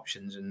centre-back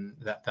options and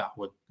that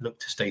would look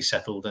to stay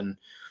settled. And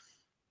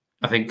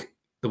I think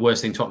the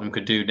worst thing Tottenham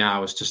could do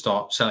now is to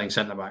start selling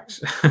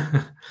centre-backs.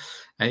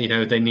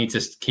 And, they need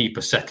to keep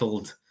a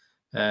settled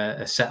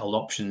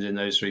options in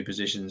those 3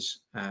 positions.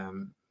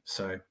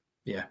 So,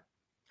 yeah.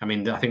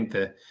 I think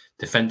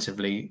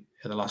defensively,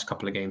 the last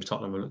couple of games,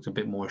 Tottenham have looked a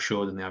bit more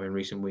assured than they have in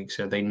recent weeks.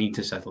 So they need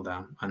to settle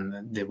down.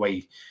 And the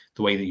way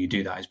that you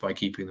do that is by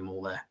keeping them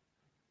all there.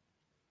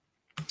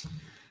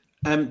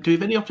 Do you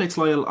have any updates,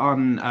 Lyall,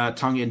 on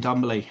Tanguy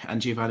Ndombele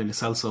and Giovanni Lo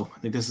Celso? I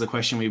think this is a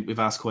question we've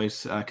asked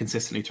quite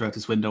consistently throughout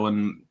this window,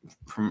 and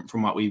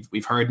from what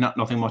we've heard,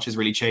 nothing much has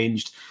really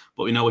changed.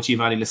 But we know with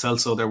Giovanni Lo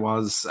Celso, there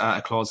was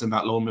a clause in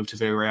that loan move to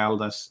Villarreal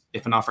that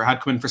if an offer had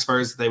come in for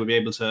Spurs, they would be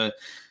able to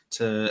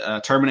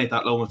terminate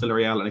that loan with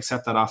Villarreal and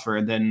accept that offer,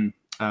 and then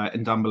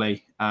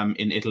Ndombele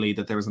in Italy,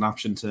 that there's an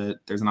option to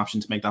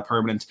make that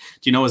permanent.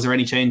 Do you know, is there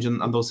any change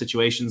on those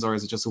situations, or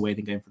is it just a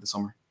waiting game for the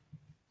summer?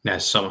 Yeah,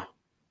 summer.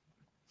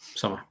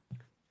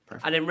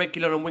 Perfect. And then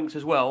Regular and Winks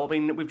as well.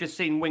 We've just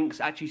seen Winks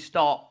actually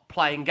start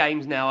playing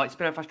games now. It's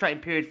been a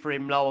frustrating period for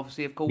him, Lyall,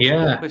 obviously, of course,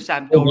 with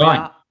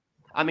Sampdoria.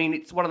 I mean,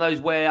 it's one of those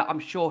where I'm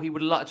sure he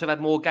would like to have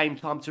had more game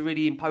time to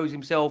really impose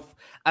himself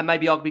and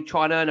maybe arguably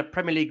try and earn a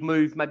Premier League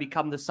move maybe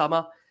come the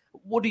summer.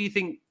 What do you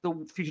think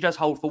the future does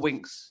hold for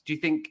Winks? Do you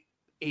think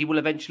he will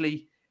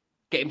eventually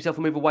get himself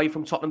a move away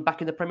from Tottenham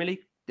back in the Premier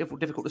League?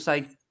 Difficult to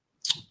say.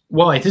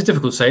 Well, it is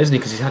difficult to say, isn't it?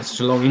 Because he's had such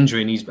a long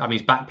injury and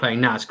he's back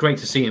playing now. It's great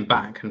to see him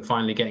back and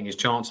finally getting his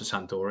chance at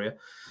Sampdoria.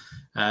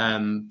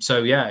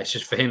 It's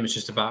just for him. It's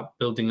just about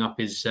building up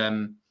his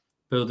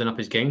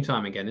game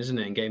time again, isn't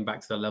it? And getting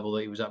back to the level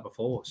that he was at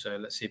before. So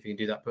let's see if he can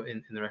do that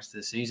in the rest of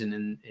the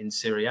season in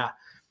Serie A.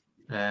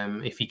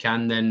 If he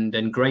can,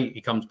 then great.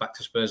 He comes back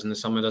to Spurs in the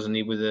summer, doesn't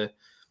he?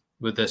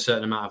 With a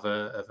certain amount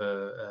of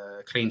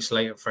a clean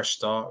slate, a fresh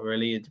start.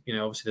 Really,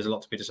 obviously there's a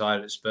lot to be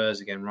decided at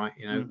Spurs again, right?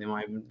 There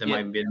might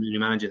even be a new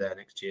manager there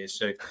next year.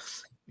 So,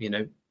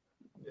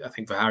 I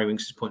think for Harry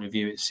Winks' point of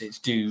view, it's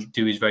do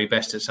his very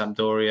best at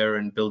Sampdoria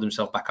and build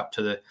himself back up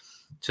to the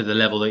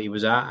level that he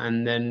was at,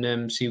 and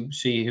then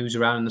see who's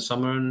around in the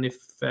summer and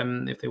if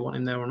they want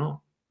him there or not.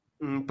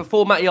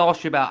 Before Matty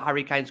asked you about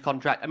Harry Kane's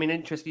contract, I mean,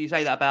 interesting you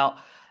say that about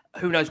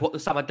who knows what the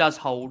summer does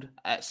hold.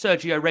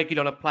 Sergio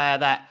Reguilon, a player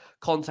that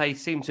Conte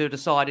seemed to have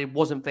decided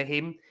wasn't for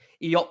him.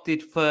 He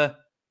opted for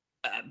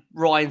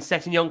Ryan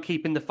Sessegnon,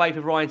 keeping the faith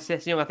of Ryan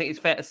Sessegnon. I think it's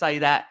fair to say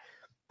that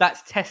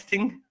that's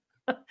testing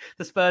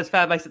the Spurs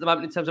fan base at the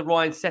moment in terms of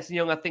Ryan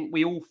Sessegnon. I think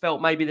we all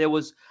felt maybe there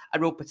was a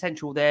real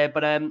potential there,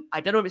 but I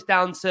don't know if it's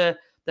down to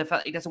the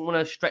fact that he doesn't want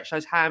to stretch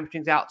those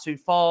hamstrings out too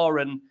far,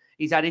 and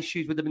he's had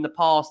issues with them in the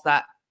past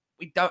that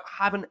we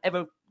haven't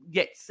ever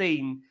yet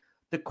seen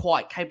the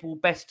quite capable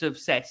best of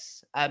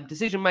Sess.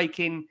 Decision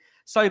making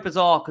so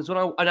bizarre, because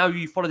when I know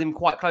you followed him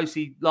quite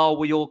closely, Lyall,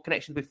 with your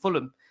connections with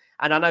Fulham,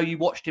 and I know you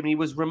watched him and he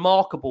was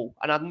remarkable.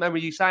 And I remember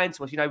you saying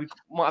to us, we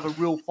might have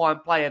a real fine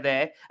player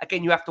there.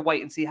 Again, you have to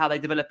wait and see how they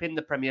develop in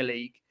the Premier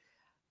League.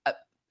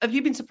 Have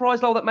you been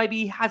surprised, Lyall, that maybe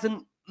he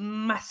hasn't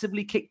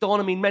massively kicked on?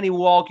 I mean, many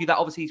will argue that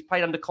obviously he's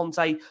played under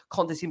Conte.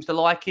 Conte seems to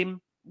like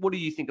him. What do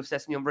you think of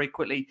Sessegnon very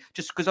quickly?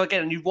 Just because,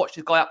 again, you've watched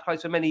this guy up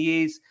close for many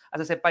years,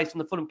 as I said, based on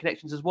the Fulham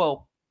connections as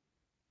well.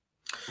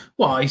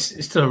 Well,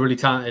 he's still a really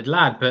talented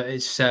lad, but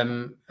it's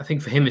I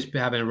think for him it's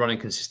having a running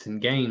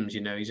consistent games.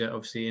 He's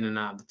obviously in and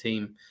out of the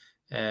team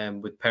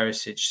with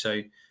Paratici.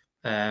 So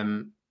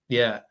I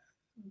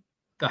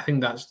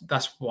think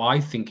that's what I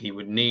think he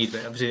would need.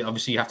 But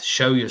obviously you have to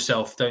show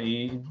yourself, don't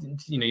you?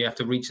 You have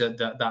to reach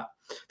that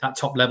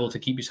top level to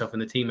keep yourself in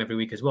the team every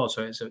week as well.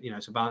 So it's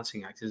a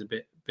balancing act. There's a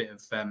bit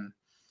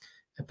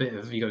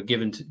of you got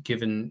to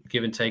give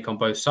and take on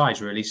both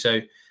sides really. So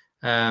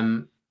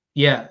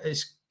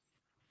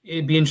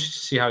it'd be interesting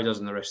to see how he does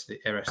in the rest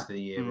of the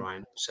year,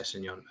 Ryan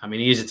Sessegnon. I mean,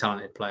 he is a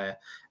talented player,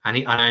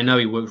 and I know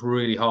he worked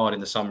really hard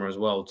in the summer as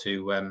well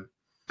to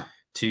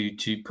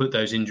put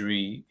those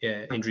injury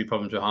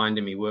problems behind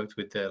him. He worked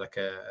with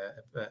a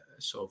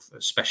sort of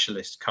a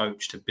specialist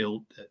coach to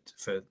build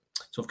for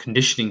sort of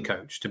conditioning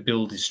coach to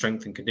build his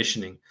strength and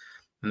conditioning,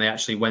 and they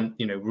actually went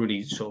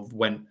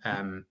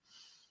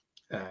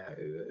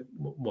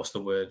what's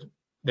the word?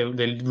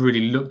 They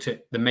really looked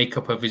at the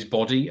makeup of his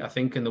body, I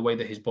think, and the way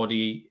that his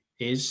body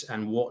is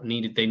and what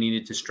they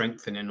needed to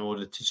strengthen in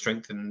order to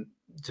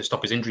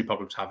stop his injury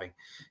problems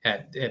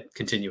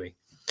continuing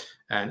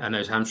and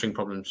those hamstring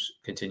problems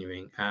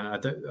continuing. And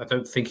I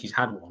don't think he's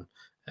had one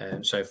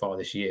so far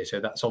this year. So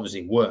that's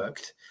obviously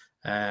worked.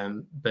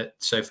 But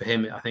so for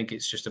him, I think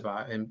it's just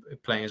about him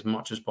playing as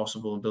much as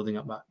possible and building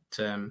up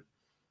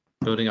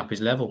his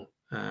level.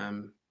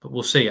 But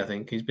we'll see. I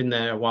think he's been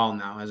there a while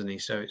now, hasn't he?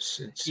 So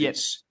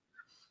it's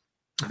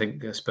I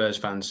think Spurs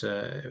fans,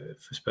 for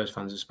Spurs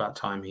fans, it's about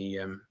time he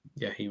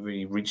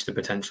really reached the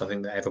potential. I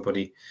think that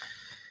everybody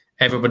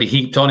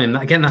heaped on him.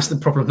 Again, that's the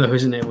problem, though,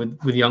 isn't it,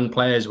 with young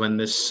players when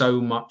there's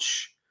so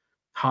much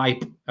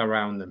hype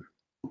around them.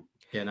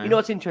 You know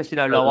what's interesting,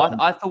 though, Lyall?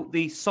 I thought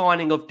the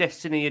signing of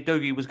Destiny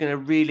Udogie was going to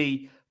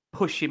really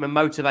push him and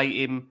motivate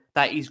him.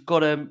 That he's got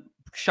to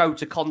show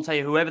to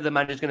Conte, whoever the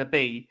manager's going to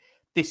be,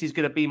 this is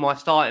going to be my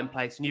starting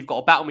place, and you've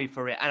got to battle me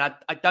for it. And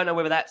I don't know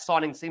whether that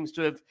signing seems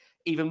to have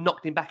even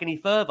knocked him back any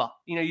further.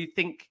 You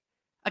think,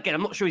 again,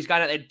 I'm not sure he's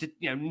going out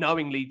there,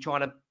 knowingly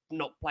trying to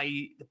not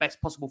play the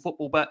best possible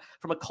football, but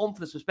from a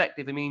confidence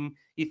perspective, I mean,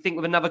 you think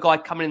with another guy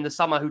coming in the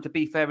summer who, to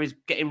be fair, is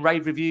getting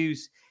rave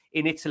reviews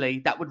in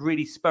Italy, that would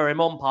really spur him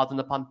on, pardon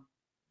the pun.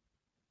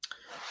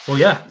 Well,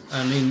 yeah.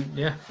 I mean,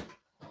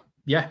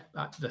 yeah,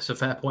 that's a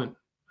fair point.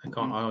 I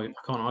can't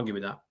argue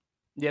with that.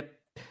 Yep.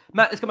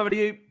 Matt, let's come over to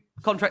you.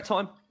 Contract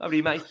time. Over to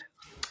you, mate.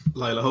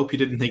 Lyall, I hope you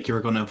didn't think you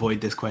were going to avoid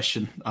this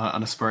question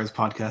on a Spurs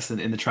podcast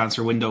in the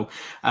transfer window.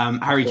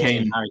 Harry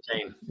Kane.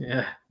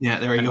 Yeah,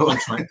 there you go.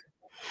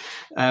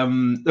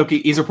 Look,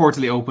 he's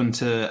reportedly open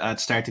to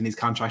starting these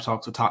contract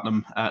talks with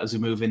Tottenham as we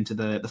move into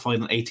the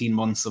final 18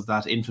 months of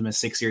that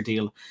infamous 6-year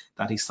deal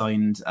that he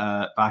signed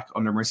back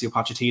under Mauricio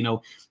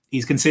Pochettino.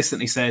 He's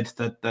consistently said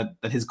that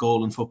his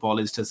goal in football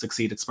is to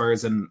succeed at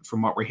Spurs, and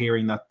from what we're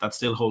hearing, that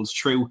still holds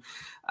true.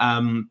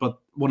 But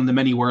one of the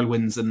many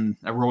whirlwinds and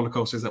roller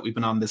coasters that we've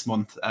been on this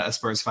month as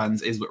Spurs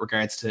fans is with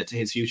regards to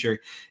his future.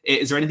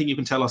 Is there anything you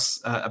can tell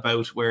us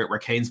about where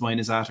Kane's mind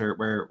is at, or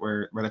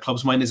where the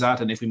club's mind is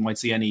at, and if we might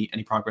see any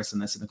progress in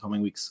this in the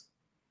coming weeks?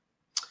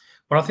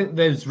 Well, I think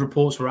those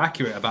reports were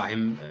accurate about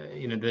him.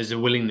 There's a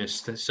willingness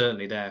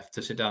certainly there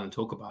to sit down and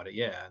talk about it.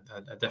 Yeah,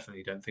 I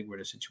definitely don't think we're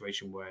in a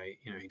situation where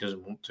he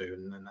doesn't want to,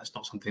 and that's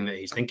not something that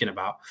he's thinking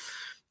about.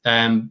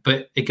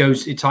 But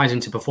it ties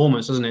into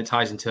performance, doesn't it? It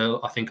ties into,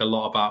 I think, a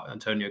lot about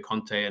Antonio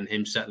Conte and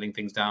him settling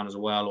things down as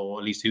well, or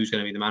at least who's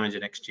going to be the manager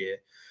next year.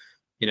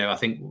 I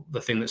think the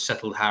thing that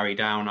settled Harry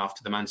down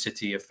after the Man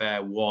City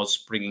affair was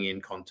bringing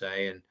in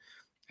Conte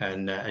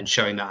and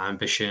showing that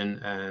ambition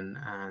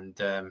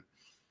and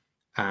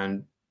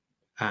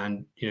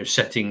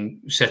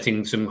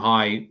setting some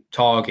high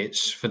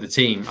targets for the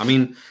team. I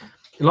mean,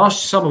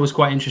 last summer was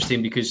quite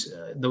interesting because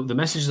the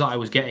message that I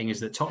was getting is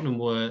that Tottenham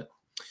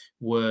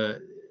were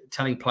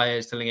telling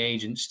players, telling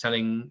agents,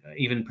 telling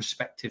even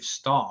prospective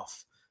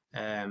staff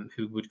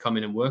who would come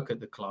in and work at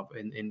the club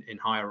in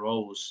higher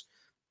roles,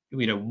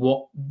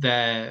 what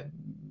their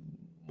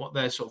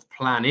sort of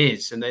plan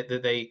is, and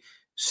that they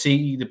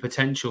see the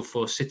potential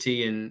for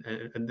City and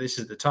this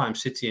is the time,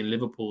 City and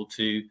Liverpool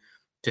to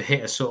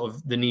hit a sort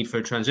of the need for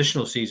a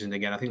transitional season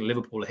again. I think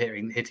Liverpool are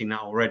hitting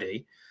that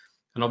already,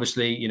 and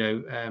obviously,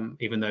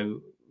 even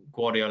though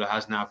Guardiola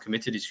has now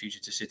committed his future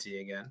to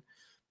City again,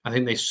 I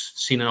think they've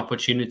seen an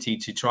opportunity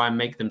to try and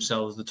make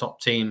themselves the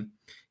top team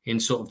in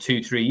sort of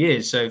 2-3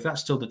 years. So if that's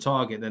still the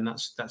target, then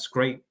that's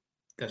great.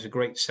 That's a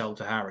great sell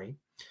to Harry.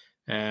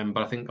 But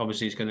I think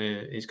obviously it's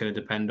going to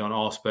depend on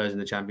our Spurs in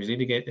the Champions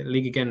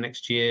League again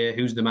next year.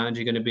 Who's the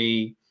manager going to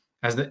be?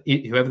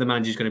 Whoever the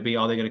manager is going to be,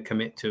 are they going to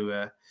commit to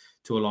a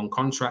long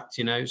contract?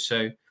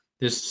 So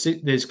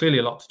there's clearly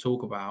a lot to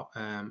talk about,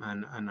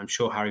 and I'm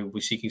sure Harry will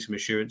be seeking some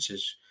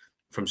assurances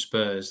from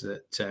Spurs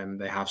that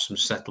they have some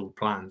settled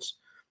plans.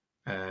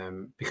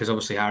 Because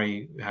obviously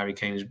Harry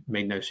Kane has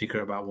made no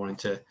secret about wanting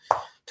to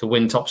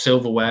win top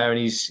silverware, and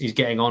he's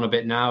getting on a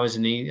bit now,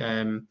 isn't he?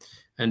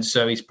 And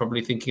so he's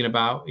probably thinking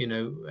about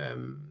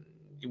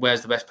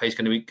where's the best place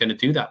going to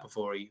do that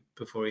before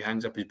he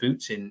hangs up his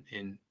boots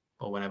in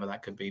or whenever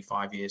that could be,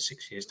 5 years,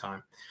 6 years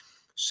time.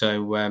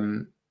 So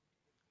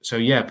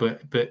yeah,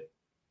 but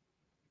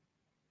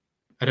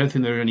I don't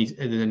think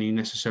there's any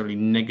necessarily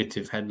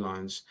negative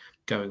headlines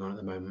going on at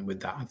the moment with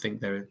that. I think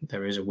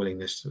there is a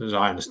willingness, as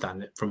I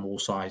understand it, from all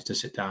sides to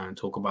sit down and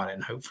talk about it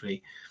and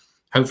hopefully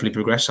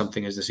progress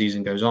something as the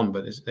season goes on.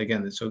 But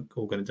it's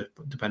all going to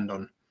depend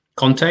on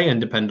Conte and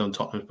depend on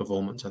Tottenham's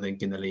performance, I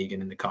think, in the league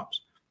and in the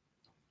cups.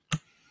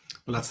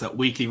 Well, that's that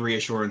weekly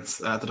reassurance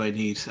that I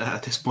need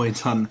at this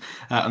point on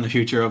the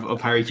future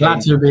of Harry Kane.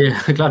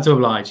 Glad to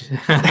oblige.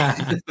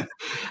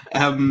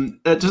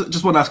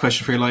 Just one last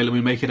question for you, Lyall.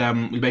 We make it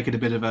a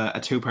bit of a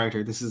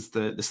two-parter. This is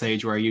the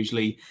stage where I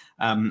usually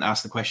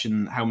ask the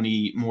question: how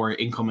many more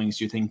incomings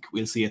do you think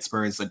we'll see at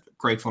Spurs? Like,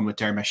 great fun with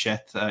Dermot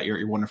Sheth,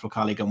 your wonderful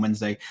colleague on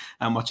Wednesday.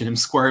 I'm watching him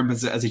squirm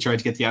as he tried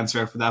to get the answer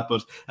out for that.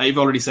 But you've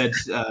already said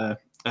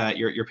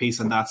your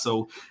piece on that.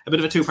 So a bit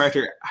of a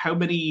two-parter. How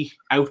many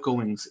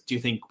outgoings do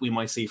you think we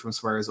might see from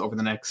Spurs over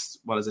the next,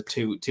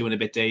 two and a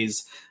bit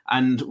days?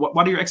 And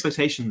what are your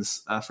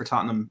expectations for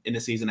Tottenham in the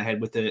season ahead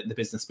with the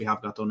business we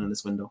have got done in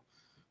this window?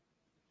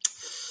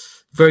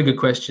 Very good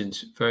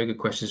questions,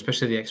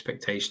 especially the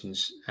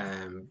expectations,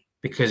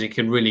 because it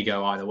can really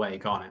go either way,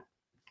 can't it?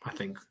 I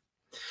think.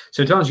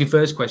 So to answer your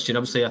first question,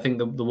 obviously, I think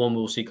the one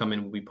we'll see come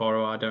in will be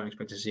Porro. I don't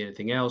expect to see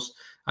anything else.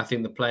 I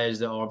think the players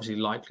that are obviously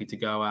likely to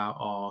go out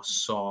are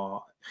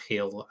Sarr,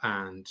 Hill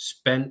and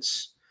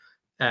Spence.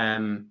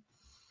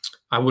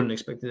 I wouldn't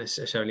expect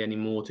necessarily any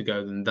more to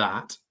go than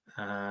that.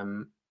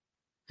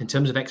 In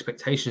terms of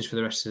expectations for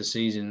the rest of the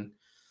season,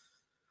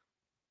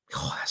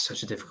 that's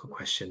such a difficult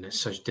question. It's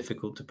so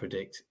difficult to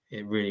predict.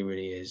 It really,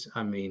 really is.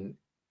 I mean,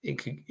 it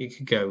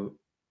could go...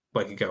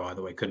 Well, it could go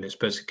either way, couldn't it?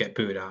 Spurs could get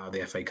booed out of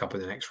the FA Cup in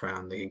the next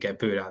round. They could get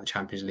booed out of the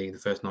Champions League, the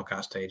first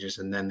knockout stages,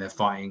 and then they're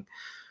fighting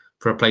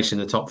for a place in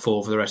the top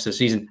four for the rest of the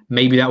season.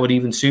 Maybe that would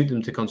even suit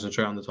them to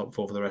concentrate on the top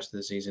four for the rest of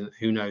the season.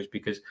 Who knows?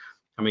 Because,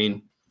 I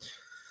mean,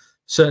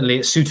 certainly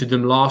it suited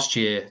them last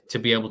year to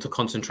be able to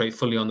concentrate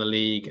fully on the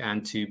league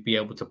and to be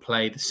able to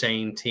play the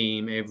same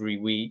team every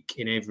week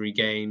in every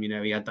game.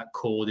 He had that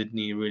core, didn't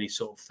he? Really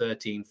sort of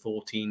 13,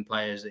 14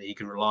 players that he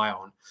could rely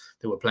on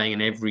that were playing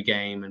in every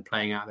game and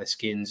playing out their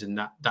skins. And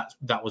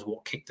that was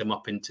what kicked them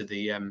up into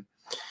the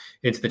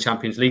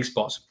Champions League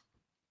spots.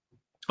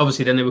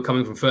 Obviously, then they were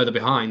coming from further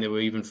behind. They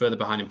were even further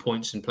behind in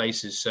points and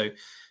places. So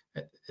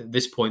at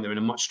this point, they're in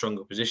a much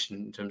stronger position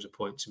in terms of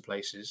points and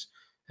places,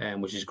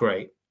 which is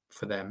great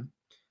for them.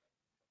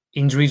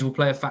 Injuries will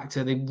play a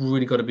factor. They've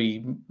really got to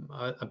be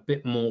a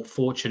bit more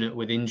fortunate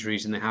with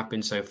injuries than they have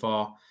been so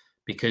far,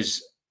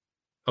 because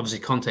obviously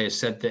Conte has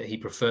said that he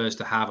prefers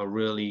to have a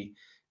really,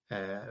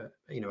 a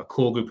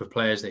core group of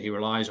players that he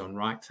relies on,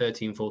 right?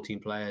 13, 14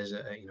 players,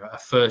 a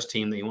first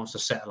team that he wants to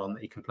settle on,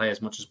 that he can play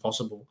as much as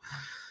possible.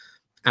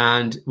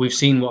 And we've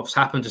seen what's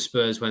happened to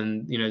Spurs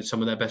when,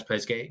 some of their best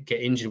players get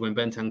injured, when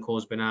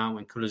Bentancur's been out,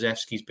 when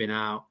Kulusevski's been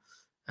out,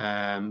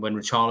 when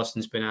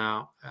Richarlison's been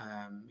out.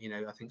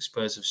 I think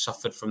Spurs have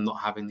suffered from not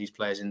having these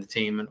players in the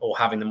team or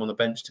having them on the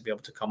bench to be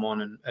able to come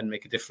on and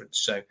make a difference.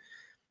 So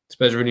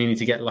Spurs really need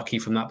to get lucky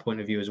from that point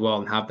of view as well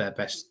and have their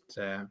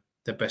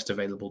best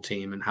available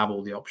team and have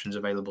all the options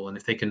available. And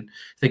if they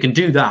can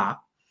do that,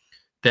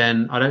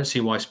 then I don't see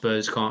why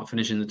Spurs can't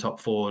finish in the top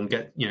 4 and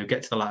get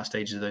to the latter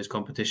stages of those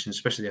competitions,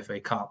 especially the FA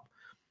Cup.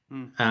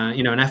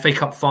 An FA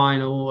Cup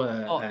final,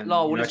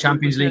 a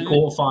Champions League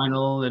quarter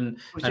final, and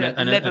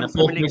 11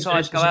 Premier League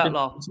sides go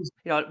out.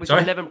 We've seen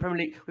 11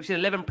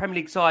 Premier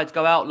League sides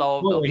go out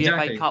of the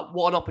FA Cup.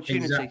 What an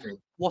opportunity! Exactly.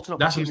 What an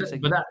opportunity!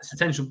 But that's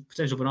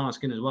potential banana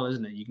skin as well,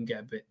 isn't it? You can get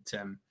a bit.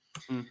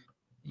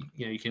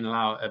 You can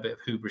allow a bit of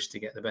hubris to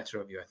get the better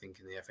of you, I think,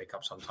 in the FA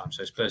Cup sometimes.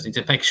 So Spurs need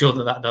to make sure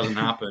that doesn't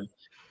happen.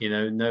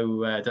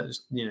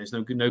 It's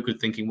no good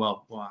thinking,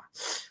 well,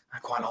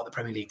 quite a lot of the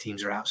Premier League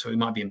teams are out, so we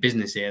might be in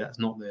business here. That's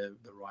not the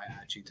right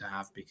attitude to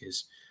have,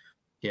 because,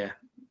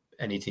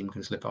 any team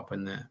can slip up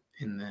in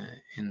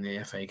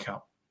the FA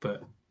Cup.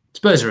 But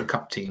Spurs are a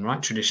cup team,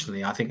 right?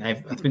 Traditionally, I think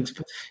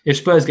if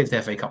Spurs get to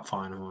the FA Cup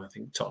final, I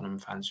think Tottenham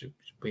fans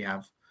we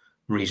have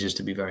reasons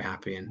to be very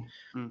happy. And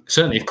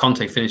certainly, if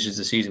Conte finishes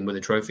the season with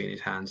a trophy in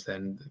his hands,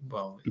 then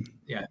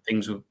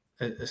things will.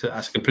 That's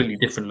a completely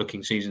different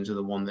looking season to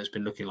the one that's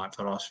been looking like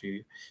for the last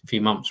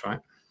few months, right?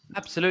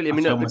 Absolutely. I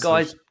mean, the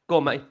guys, go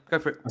on, mate, go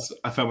for it.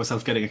 I found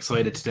myself getting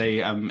excited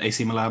today.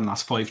 AC Milan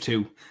lost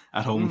 5-2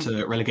 at home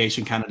to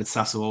relegation candidate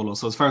Sassuolo.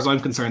 So as far as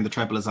I'm concerned, the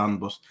treble is on,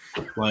 but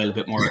while a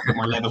bit more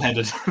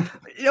level-headed.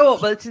 You know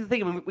what? But this is the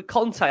thing. I mean, with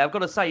Conte, I've got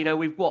to say,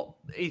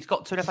 he's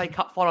got to an FA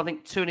Cup final. I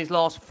think 2 in his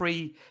last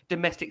 3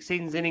 domestic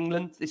seasons in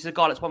England. This is a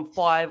guy that's won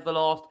 5 of the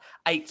last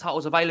 8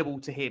 titles available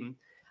to him.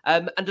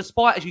 And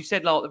despite, as you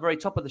said, at the very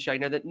top of the show,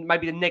 that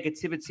maybe the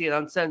negativity and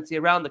uncertainty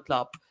around the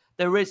club,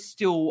 there is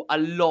still a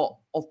lot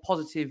of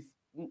positive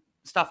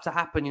stuff to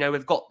happen.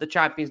 We've got the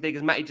Champions League,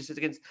 as Matty just said,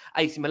 against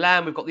AC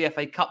Milan. We've got the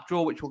FA Cup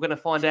draw, which we're going to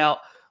find out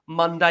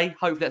Monday.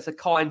 Hopefully that's a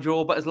kind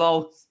draw. But as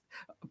Lyall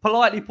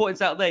politely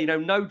points out there,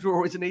 no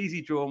draw is an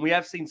easy draw. And we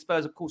have seen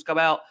Spurs, of course, come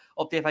out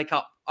of the FA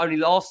Cup only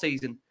last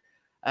season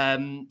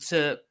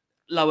to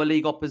lower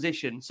league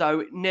opposition.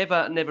 So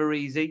never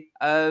easy.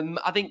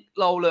 I think,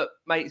 Lyall, look,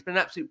 mate, it's been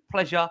an absolute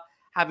pleasure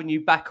having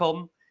you back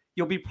on.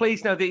 You'll be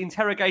pleased to know the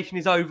interrogation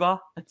is over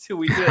until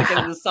we do it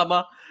again in the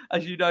summer.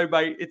 As you know,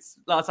 mate, it's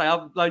like I say,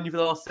 I've known you for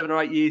the last 7 or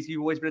 8 years.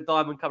 You've always been a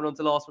diamond coming on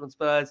to Last One on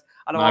Spurs.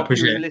 And I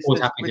appreciate it.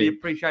 Listeners really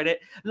appreciate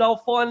it. Lyall,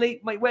 finally,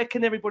 mate, where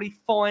can everybody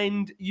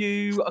find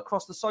you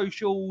across the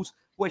socials?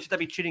 Where should they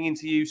be tuning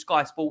into you?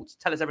 Sky Sports,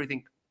 tell us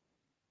everything.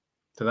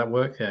 Did that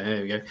work? Yeah,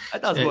 here we go.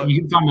 It does work.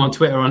 You can find me on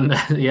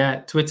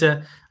Twitter.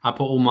 Twitter. I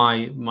put all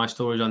my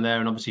stories on there,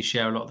 and obviously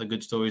share a lot of the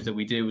good stories that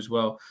we do as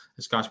well.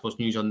 The Sky Sports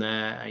News on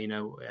there.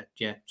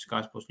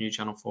 Sky Sports News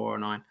Channel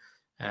 409,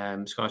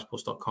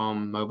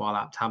 SkySports.com, mobile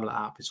app, tablet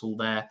app. It's all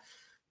there.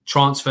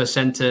 Transfer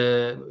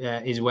Centre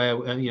is where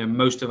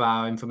most of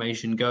our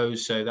information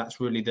goes. So that's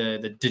really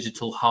the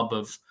digital hub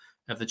of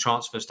the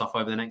transfer stuff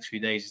over the next few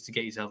days, is to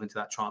get yourself into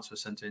that Transfer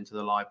Centre, into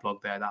the live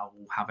blog there. That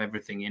will have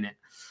everything in it.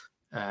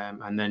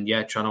 And then,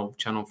 Channel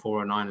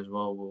 409 as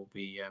well will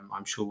be,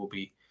 I'm sure will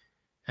be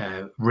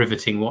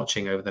riveting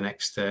watching over the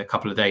next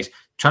couple of days.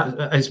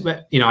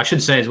 I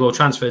should say as well,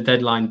 Transfer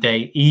Deadline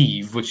Day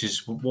Eve, which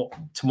is what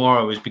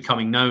tomorrow is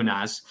becoming known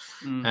as,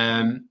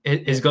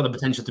 it has got the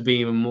potential to be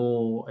even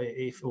more,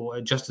 or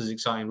just as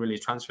exciting really as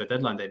Transfer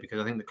Deadline Day, because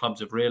I think the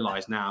clubs have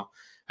realised now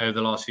over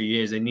the last few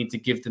years they need to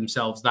give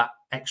themselves that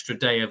extra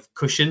day of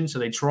cushion, so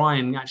they try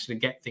and actually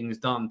get things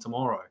done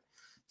tomorrow.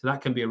 So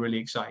that can be a really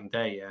exciting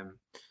day.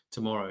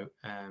 Tomorrow,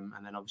 and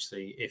then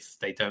obviously if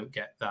they don't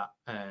get that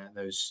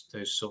those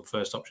sort of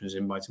first options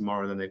in by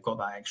tomorrow, then they've got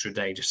that extra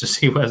day just to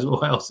see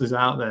what else is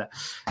out there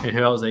and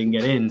who else they can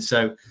get in.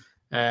 So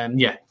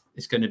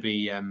it's going to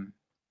be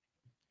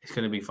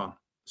fun.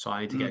 So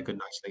I need to get a good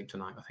night's sleep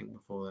tonight, I think,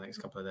 before the next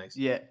couple of days.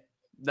 Yeah.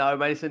 No,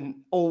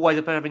 Mason, always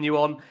a pleasure having you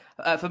on.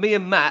 For me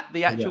and Matt,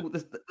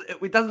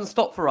 it doesn't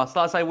stop for us.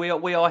 Like I say,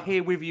 we are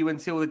here with you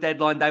until the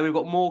deadline day. We've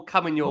got more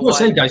coming your way. Well,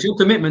 say, guys, your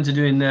commitment to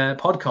doing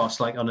podcasts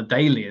like on a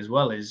daily as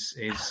well is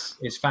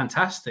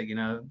fantastic.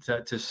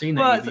 To see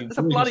that you've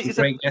got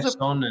great guests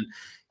on, and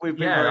we've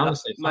been very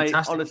honestly, lucky,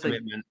 fantastic mate,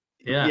 commitment.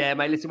 Yeah,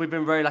 mate. Listen, we've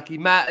been very lucky.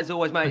 Matt, as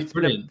always, mate. It's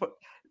brilliant.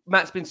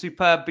 Matt's been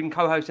superb, been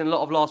co-hosting a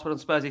lot of Last One on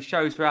Spurs'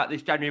 shows throughout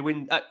this January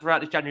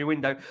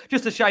window.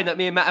 Just a shame that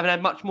me and Matt haven't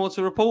had much more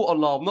to report on,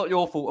 Lyall. Not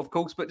your fault, of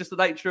course, but just the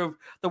nature of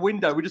the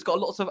window. We just got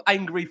lots of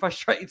angry,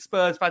 frustrated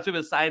Spurs fans with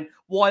us saying,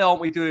 why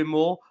aren't we doing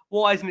more?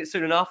 Why isn't it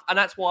soon enough? And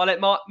that's why I let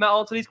Matt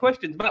answer these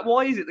questions. Matt,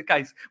 why is it the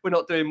case we're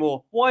not doing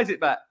more? Why is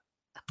it, Matt?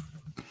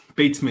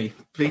 Beats me.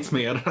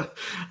 I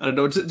don't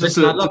know.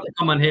 Listen, I'd love to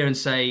come on here and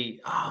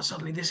say,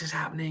 suddenly this is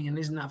happening and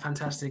isn't that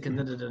fantastic? And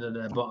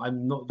but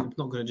I'm not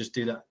going to just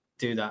do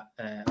that,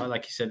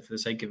 like you said, for the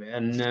sake of it.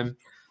 And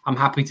I'm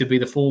happy to be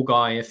the fall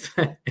guy if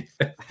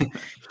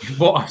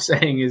what I'm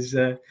saying is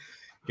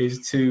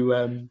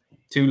too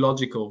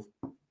logical.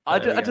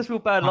 I just feel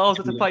bad. Lyall's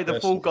had to play the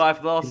fall guy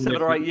for the last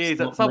 7 or 8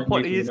 years. At some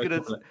point, he is going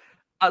to.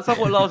 At some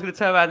point, Lyall's going to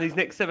turn around these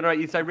next 7 or 8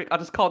 years and say, Rick, I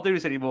just can't do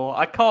this anymore.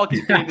 I can't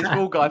keep being this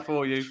fall guy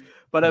for you.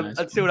 But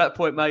until that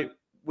point, mate,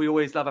 we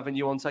always love having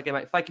you on. So again,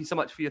 mate, thank you so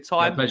much for your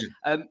time. My pleasure.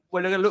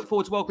 We're going to look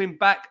forward to welcoming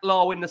back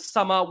Lyall in the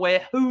summer,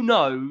 where who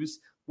knows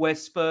where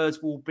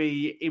Spurs will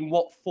be, in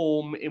what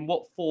form, in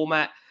what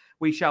format.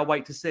 We shall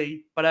wait to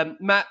see.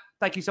 But Matt,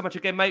 thank you so much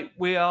again, mate.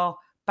 We are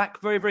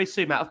back very, very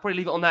soon, Matt. I'll probably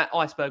leave it on that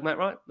iceberg, Matt,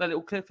 right? That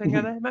little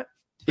cliffhanger there, Matt?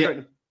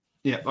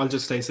 Yeah, I'll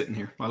just stay sitting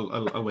here.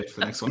 I'll wait for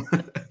the next one.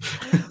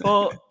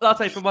 Well, I'll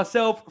say from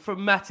myself,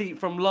 from Matty,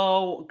 from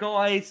Lyall,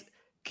 guys,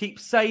 keep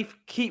safe,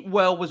 keep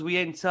well as we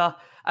enter.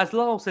 As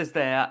Lyall says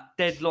there,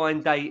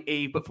 deadline day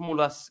eve. But from all of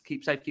us,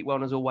 keep safe, keep well,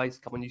 and as always,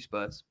 come on, you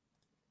Spurs.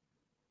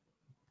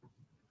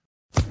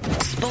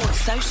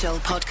 Sports Social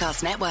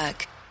Podcast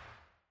Network.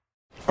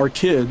 Our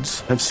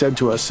kids have said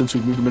to us since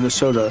we moved to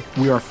Minnesota,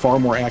 we are far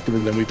more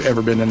active than we've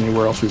ever been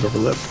anywhere else we've ever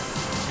lived.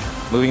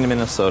 Moving to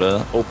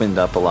Minnesota opened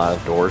up a lot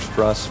of doors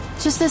for us.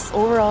 Just this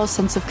overall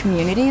sense of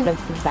community, the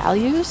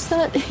values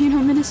that,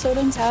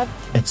 Minnesotans have.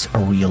 It's a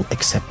real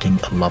accepting,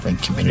 loving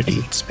community,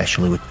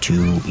 especially with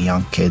 2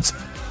 young kids.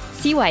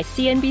 See why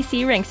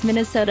CNBC ranks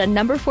Minnesota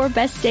number 4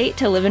 best state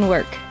to live and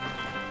work.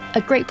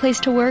 A great place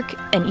to work,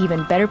 an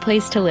even better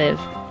place to live.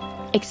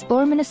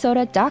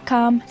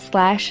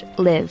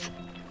 ExploreMinnesota.com/live.